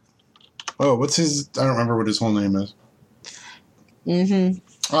 Oh, what's his? I don't remember what his whole name is.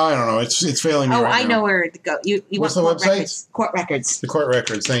 Mm-hmm. I don't know. It's failing me right now. Oh, I know where to go. You What's want the website? Records. Court Records. The Court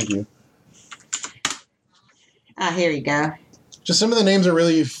Records. Thank you. Here you go. Just some of the names are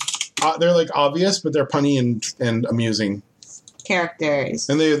really, they're, like, obvious, but they're punny and amusing. Characters.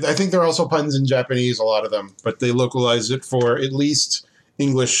 And I think they're also puns in Japanese, a lot of them, but they localize it for at least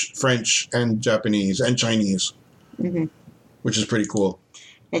English, French, and Japanese, and Chinese, which is pretty cool.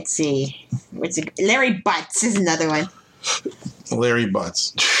 Let's see. Larry Butts is another one. Larry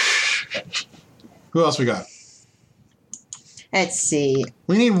Butts. Who else we got? Let's see.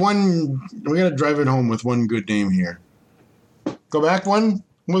 We need one. We got to drive it home with one good name here. Go back one.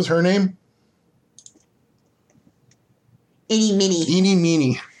 What was her name? Eeny Minnie. Eeny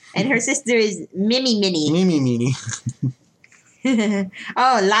Meeny. And her sister is Mimi Minnie. Mimi Meeny.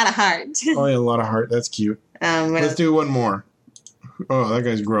 Oh, a lot of heart. Oh, yeah, a lot of heart. That's cute. Let's do one more. Oh, that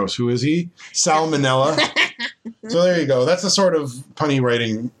guy's gross. Who is he? Salmonella. So there you go. That's the sort of punny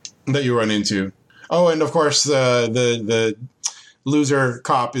writing that you run into. Oh, and of course, the loser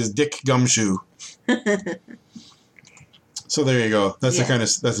cop is Dick Gumshoe. So there you go. That's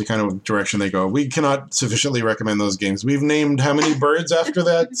the kind of direction they go. We cannot sufficiently recommend those games. We've named how many birds after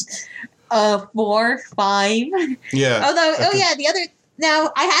that? 4, 5. Yeah. Although, the other.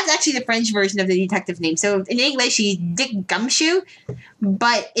 Now, I have actually the French version of the detective name. So in English, he's Dick Gumshoe,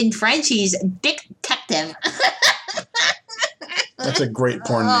 but in French, he's Dick Detective. That's a great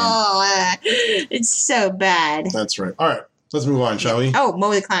porn name. Oh, it's so bad. That's right. All right, let's move on, shall we? Oh,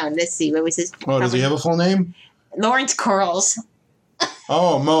 Mo the Clown. Let's see. What was his? Oh, does he have a full name? Lawrence Curls.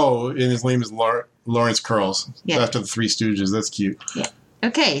 Oh, Mo, and his name is Lawrence Curls. Yeah. After the Three Stooges. That's cute. Yeah.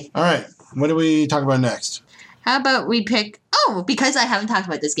 Okay. All right, what do we talk about next? How about we pick... Oh, because I haven't talked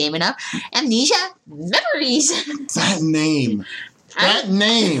about this game enough. Amnesia Memories. That name.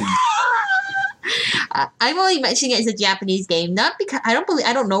 Name. I'm only mentioning it as a Japanese game, not because I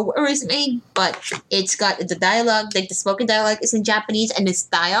don't know where it's made, but it's got the dialogue, like the spoken dialogue is in Japanese, and the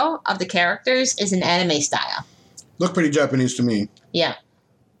style of the characters is an anime style. Look pretty Japanese to me. Yeah.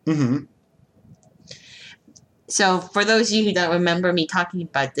 Mm-hmm. So for those of you who don't remember me talking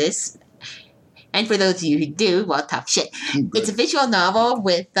about this, and for those of you who do, well, tough shit. It's a visual novel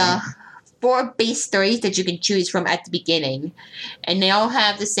with 4 base stories that you can choose from at the beginning. And they all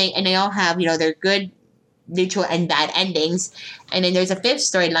have the same, and they all have, their good, neutral, and bad endings. And then there's a 5th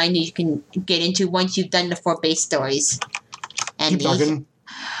storyline that you can get into once you've done the 4 base stories. And Keep talking.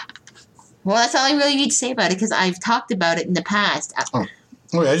 Well, that's all I really need to say about it, because I've talked about it in the past. Oh,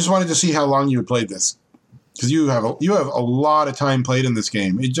 okay. I just wanted to see how long you had played this. Because you have a lot of time played in this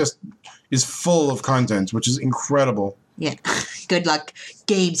game. It just is full of content, which is incredible. Yeah. Good luck.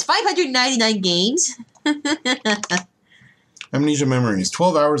 Games. 599 games. Amnesia Memories.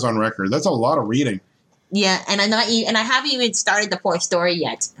 12 hours on record. That's a lot of reading. Yeah, and I haven't even started the 4th story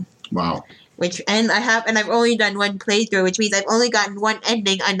yet. Wow. I've only done 1 playthrough, which means I've only gotten 1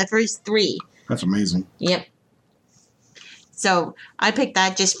 ending on the first 3. That's amazing. Yep. So I picked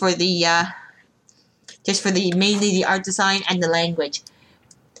that just for the mainly the art design and the language.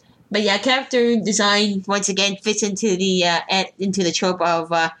 But yeah, character design once again fits into the trope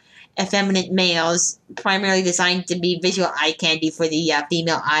of effeminate males, primarily designed to be visual eye candy for the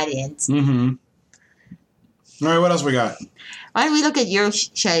female audience. Mm-hmm. All right, what else we got? Why don't we look at your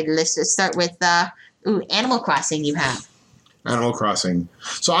shared list? Let's start with Animal Crossing. You have Animal Crossing.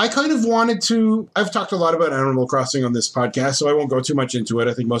 So I kind of wanted to... I've talked a lot about Animal Crossing on this podcast, so I won't go too much into it.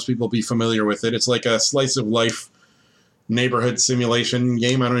 I think most people will be familiar with it. It's like a slice of life neighborhood simulation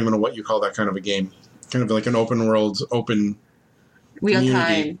game. I don't even know what you call that kind of a game. Kind of like an open world, open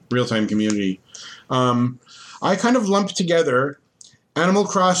real-time community. I kind of lumped together Animal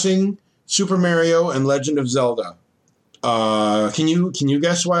Crossing, Super Mario, and Legend of Zelda. Can you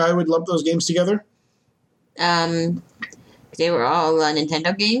guess why I would lump those games together? They were all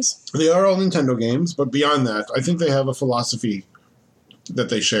Nintendo games? They are all Nintendo games, but beyond that, I think they have a philosophy that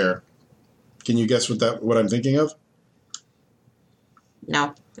they share. Can you guess what I'm thinking of?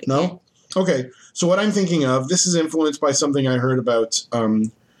 No. No? Okay. So what I'm thinking of, this is influenced by something I heard about, oh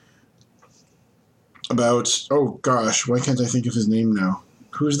gosh, why can't I think of his name now?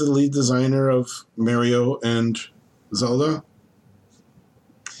 Who's the lead designer of Mario and Zelda?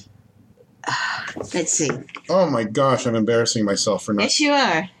 Let's see. Oh my gosh, I'm embarrassing myself for not... Yes, you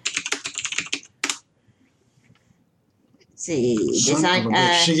are. See, design.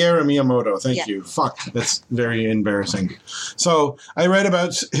 Shigeru Miyamoto, thank you. Fuck, that's very embarrassing. So, I read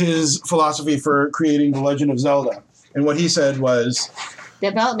about his philosophy for creating The Legend of Zelda, and what he said was...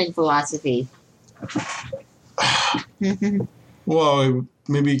 Development philosophy. Well,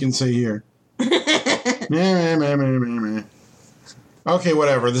 maybe you can say here. Okay,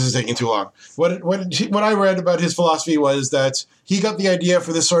 whatever. This is taking too long. What I read about his philosophy was that he got the idea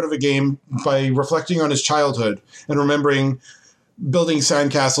for this sort of a game by reflecting on his childhood and remembering building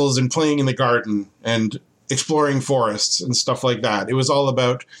sandcastles and playing in the garden and exploring forests and stuff like that. It was all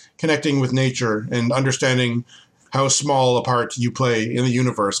about connecting with nature and understanding how small a part you play in the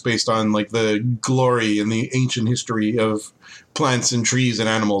universe based on like the glory and the ancient history of plants and trees and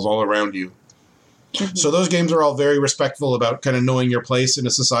animals all around you. Mm-hmm. So those games are all very respectful about kind of knowing your place in a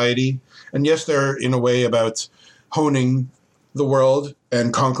society. And yes, they're in a way about honing the world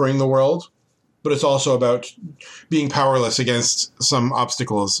and conquering the world, but it's also about being powerless against some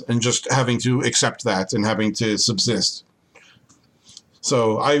obstacles and just having to accept that and having to subsist.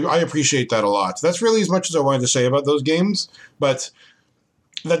 So I appreciate that a lot. That's really as much as I wanted to say about those games, but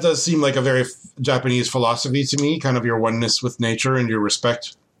that does seem like a very Japanese philosophy to me, kind of your oneness with nature and your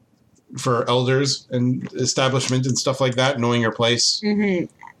respect for elders and establishment and stuff like that, knowing your place,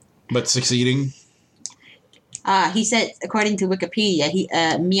 but succeeding. He said, according to Wikipedia,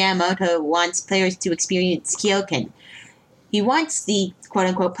 Miyamoto wants players to experience Kyoken. He wants the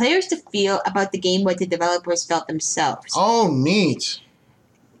quote-unquote players to feel about the game what the developers felt themselves. Oh, neat.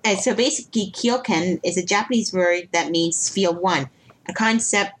 So basically, kyoken is a Japanese word that means feel one, a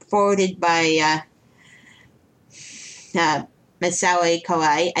concept forwarded by Masae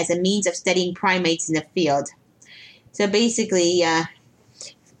Kawai as a means of studying primates in the field. So basically,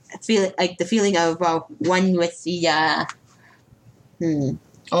 feel like the feeling of one with the.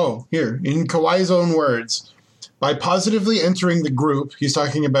 Oh, here in Kawai's own words, by positively entering the group, he's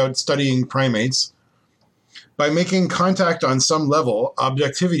talking about studying primates. By making contact on some level,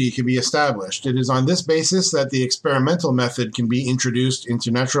 objectivity can be established. It is on this basis that the experimental method can be introduced into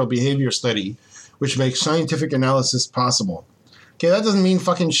natural behavior study, which makes scientific analysis possible. Okay, that doesn't mean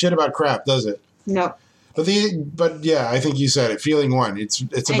fucking shit about crap, does it? No. But yeah, I think you said it. Feeling one. It's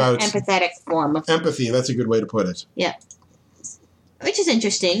about empathetic form of empathy. That's a good way to put it. Yeah, which is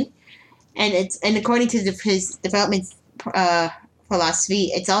interesting, and according to his development philosophy,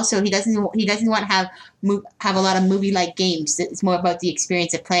 it's also he doesn't want to have a lot of movie-like games. It's more about the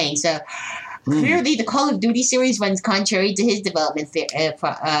experience of playing. So clearly, the Call of Duty series runs contrary to his development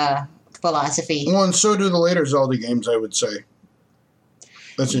philosophy. Well, and so do the later Zelda games, I would say.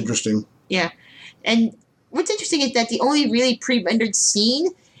 That's interesting. Yeah, and what's interesting is that the only really pre-rendered scene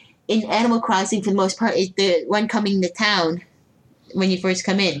in Animal Crossing, for the most part, is the one coming to town when you first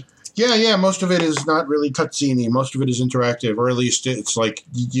come in. Yeah. Most of it is not really cutscene-y. Most of it is interactive, or at least it's like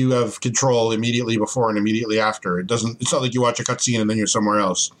you have control immediately before and immediately after. It's not like you watch a cutscene and then you're somewhere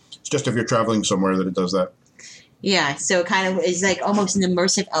else. It's just if you're traveling somewhere that it does that. Yeah, so it kind of is like almost an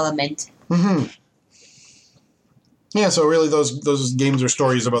immersive element. Mm-hmm. Yeah, so really those games are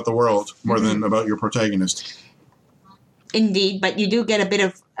stories about the world more than about your protagonist. Indeed, but you do get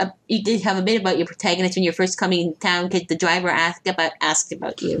you did have a bit about your protagonist when you're first coming in town because the driver asked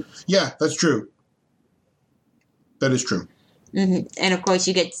about you. Yeah, that's true. That is true. Mm-hmm. And of course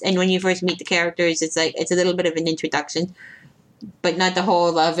and when you first meet the characters, it's a little bit of an introduction, but not the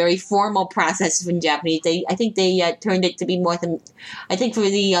whole very formal process in Japanese. I think they turned it to be more than. I think for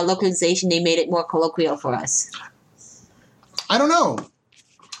the localization, they made it more colloquial for us. I don't know.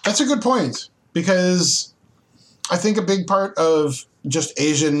 That's a good point, because I think a big part of just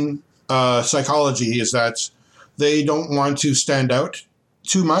Asian psychology is that they don't want to stand out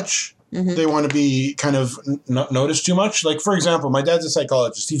too much. Mm-hmm. They want to be kind of not noticed too much. Like, for example, my dad's a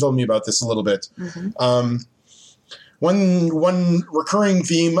psychologist. He told me about this a little bit. Mm-hmm. One recurring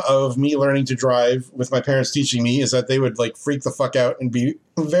theme of me learning to drive with my parents teaching me is that they would like freak the fuck out and be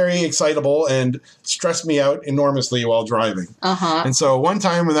very excitable and stress me out enormously while driving. Uh-huh. And so one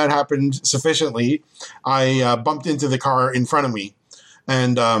time when that happened sufficiently, I bumped into the car in front of me,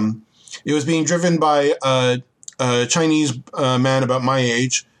 and it was being driven by a Chinese man about my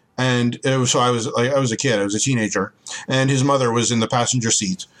age. And I was a kid. I was a teenager, and his mother was in the passenger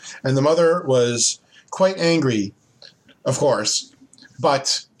seat, and the mother was quite angry, of course,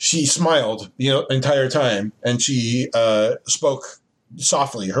 but she smiled the entire time, and she spoke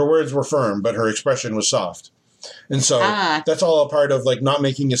softly. Her words were firm, but her expression was soft. And so that's all a part of like not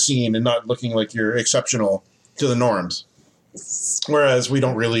making a scene and not looking like you're exceptional to the norms. Whereas we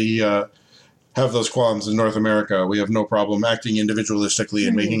don't really have those qualms in North America. We have no problem acting individualistically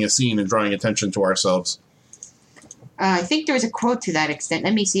and making a scene and drawing attention to ourselves. I think there was a quote to that extent.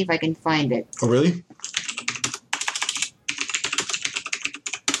 Let me see if I can find it. Oh, really?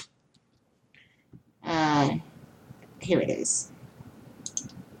 Here it is.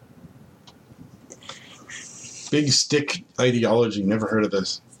 Big stick ideology. Never heard of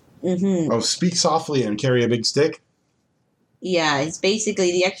this. Mm-hmm. Oh, speak softly and carry a big stick? Yeah, it's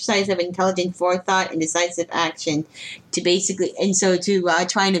basically the exercise of intelligent forethought and decisive action to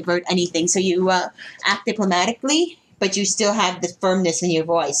try and avert anything. So you act diplomatically, but you still have the firmness in your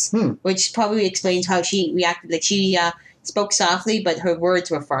voice, which probably explains how she reacted. Like she spoke softly, but her words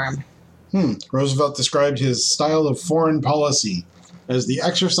were firm. Roosevelt described his style of foreign policy as the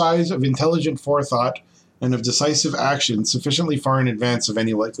exercise of intelligent forethought and of decisive action sufficiently far in advance of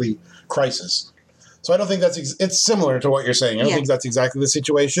any likely crisis. So I don't think it's similar to what you're saying. I don't think that's exactly the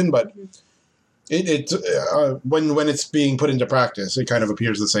situation, but when it's being put into practice, it kind of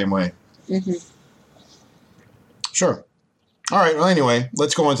appears the same way. Mm-hmm. Sure. All right. Well, anyway,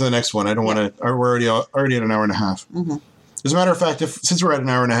 let's go on to the next one. I don't want to. We're already at an hour and a half. Mm-hmm. As a matter of fact, since we're at an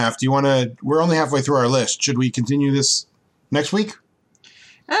hour and a half, we're only halfway through our list. Should we continue this next week?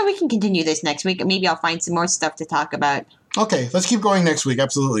 We can continue this next week. Maybe I'll find some more stuff to talk about. Okay, let's keep going next week.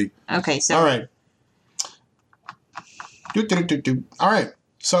 Absolutely. Okay, so. All right. All right.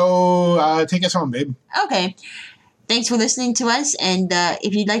 So take us home, babe. Okay. Thanks for listening to us. And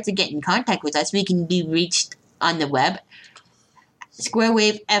if you'd like to get in contact with us, we can be reached on the web.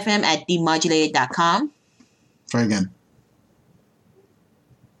 squarewavefm@demodulated.com. Try again.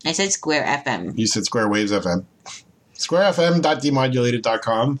 I said Square FM. You said Square Waves FM.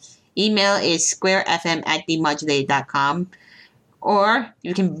 SquareFM.demodulated.com. Email is squarefm@demodulated.com. Or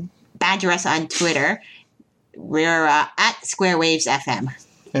you can badger us on Twitter. We're at SquareWavesFM.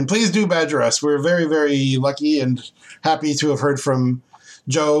 And please do badger us. We're very, very lucky and happy to have heard from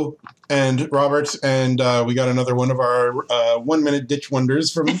Joe and Robert, and we got another one of our 1 minute ditch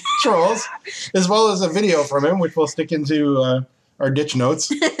wonders from Troels, as well as a video from him, which we'll stick into our ditch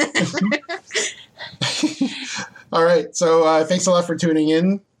notes. All right, so thanks a lot for tuning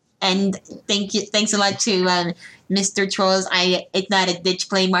in. And thanks a lot to Mr. Troels. It's not a ditch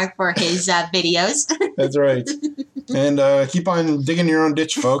play mark for his videos. That's right. And keep on digging your own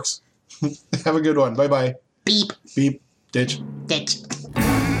ditch, folks. Have a good one. Bye-bye. Beep. Beep. Ditch. Ditch.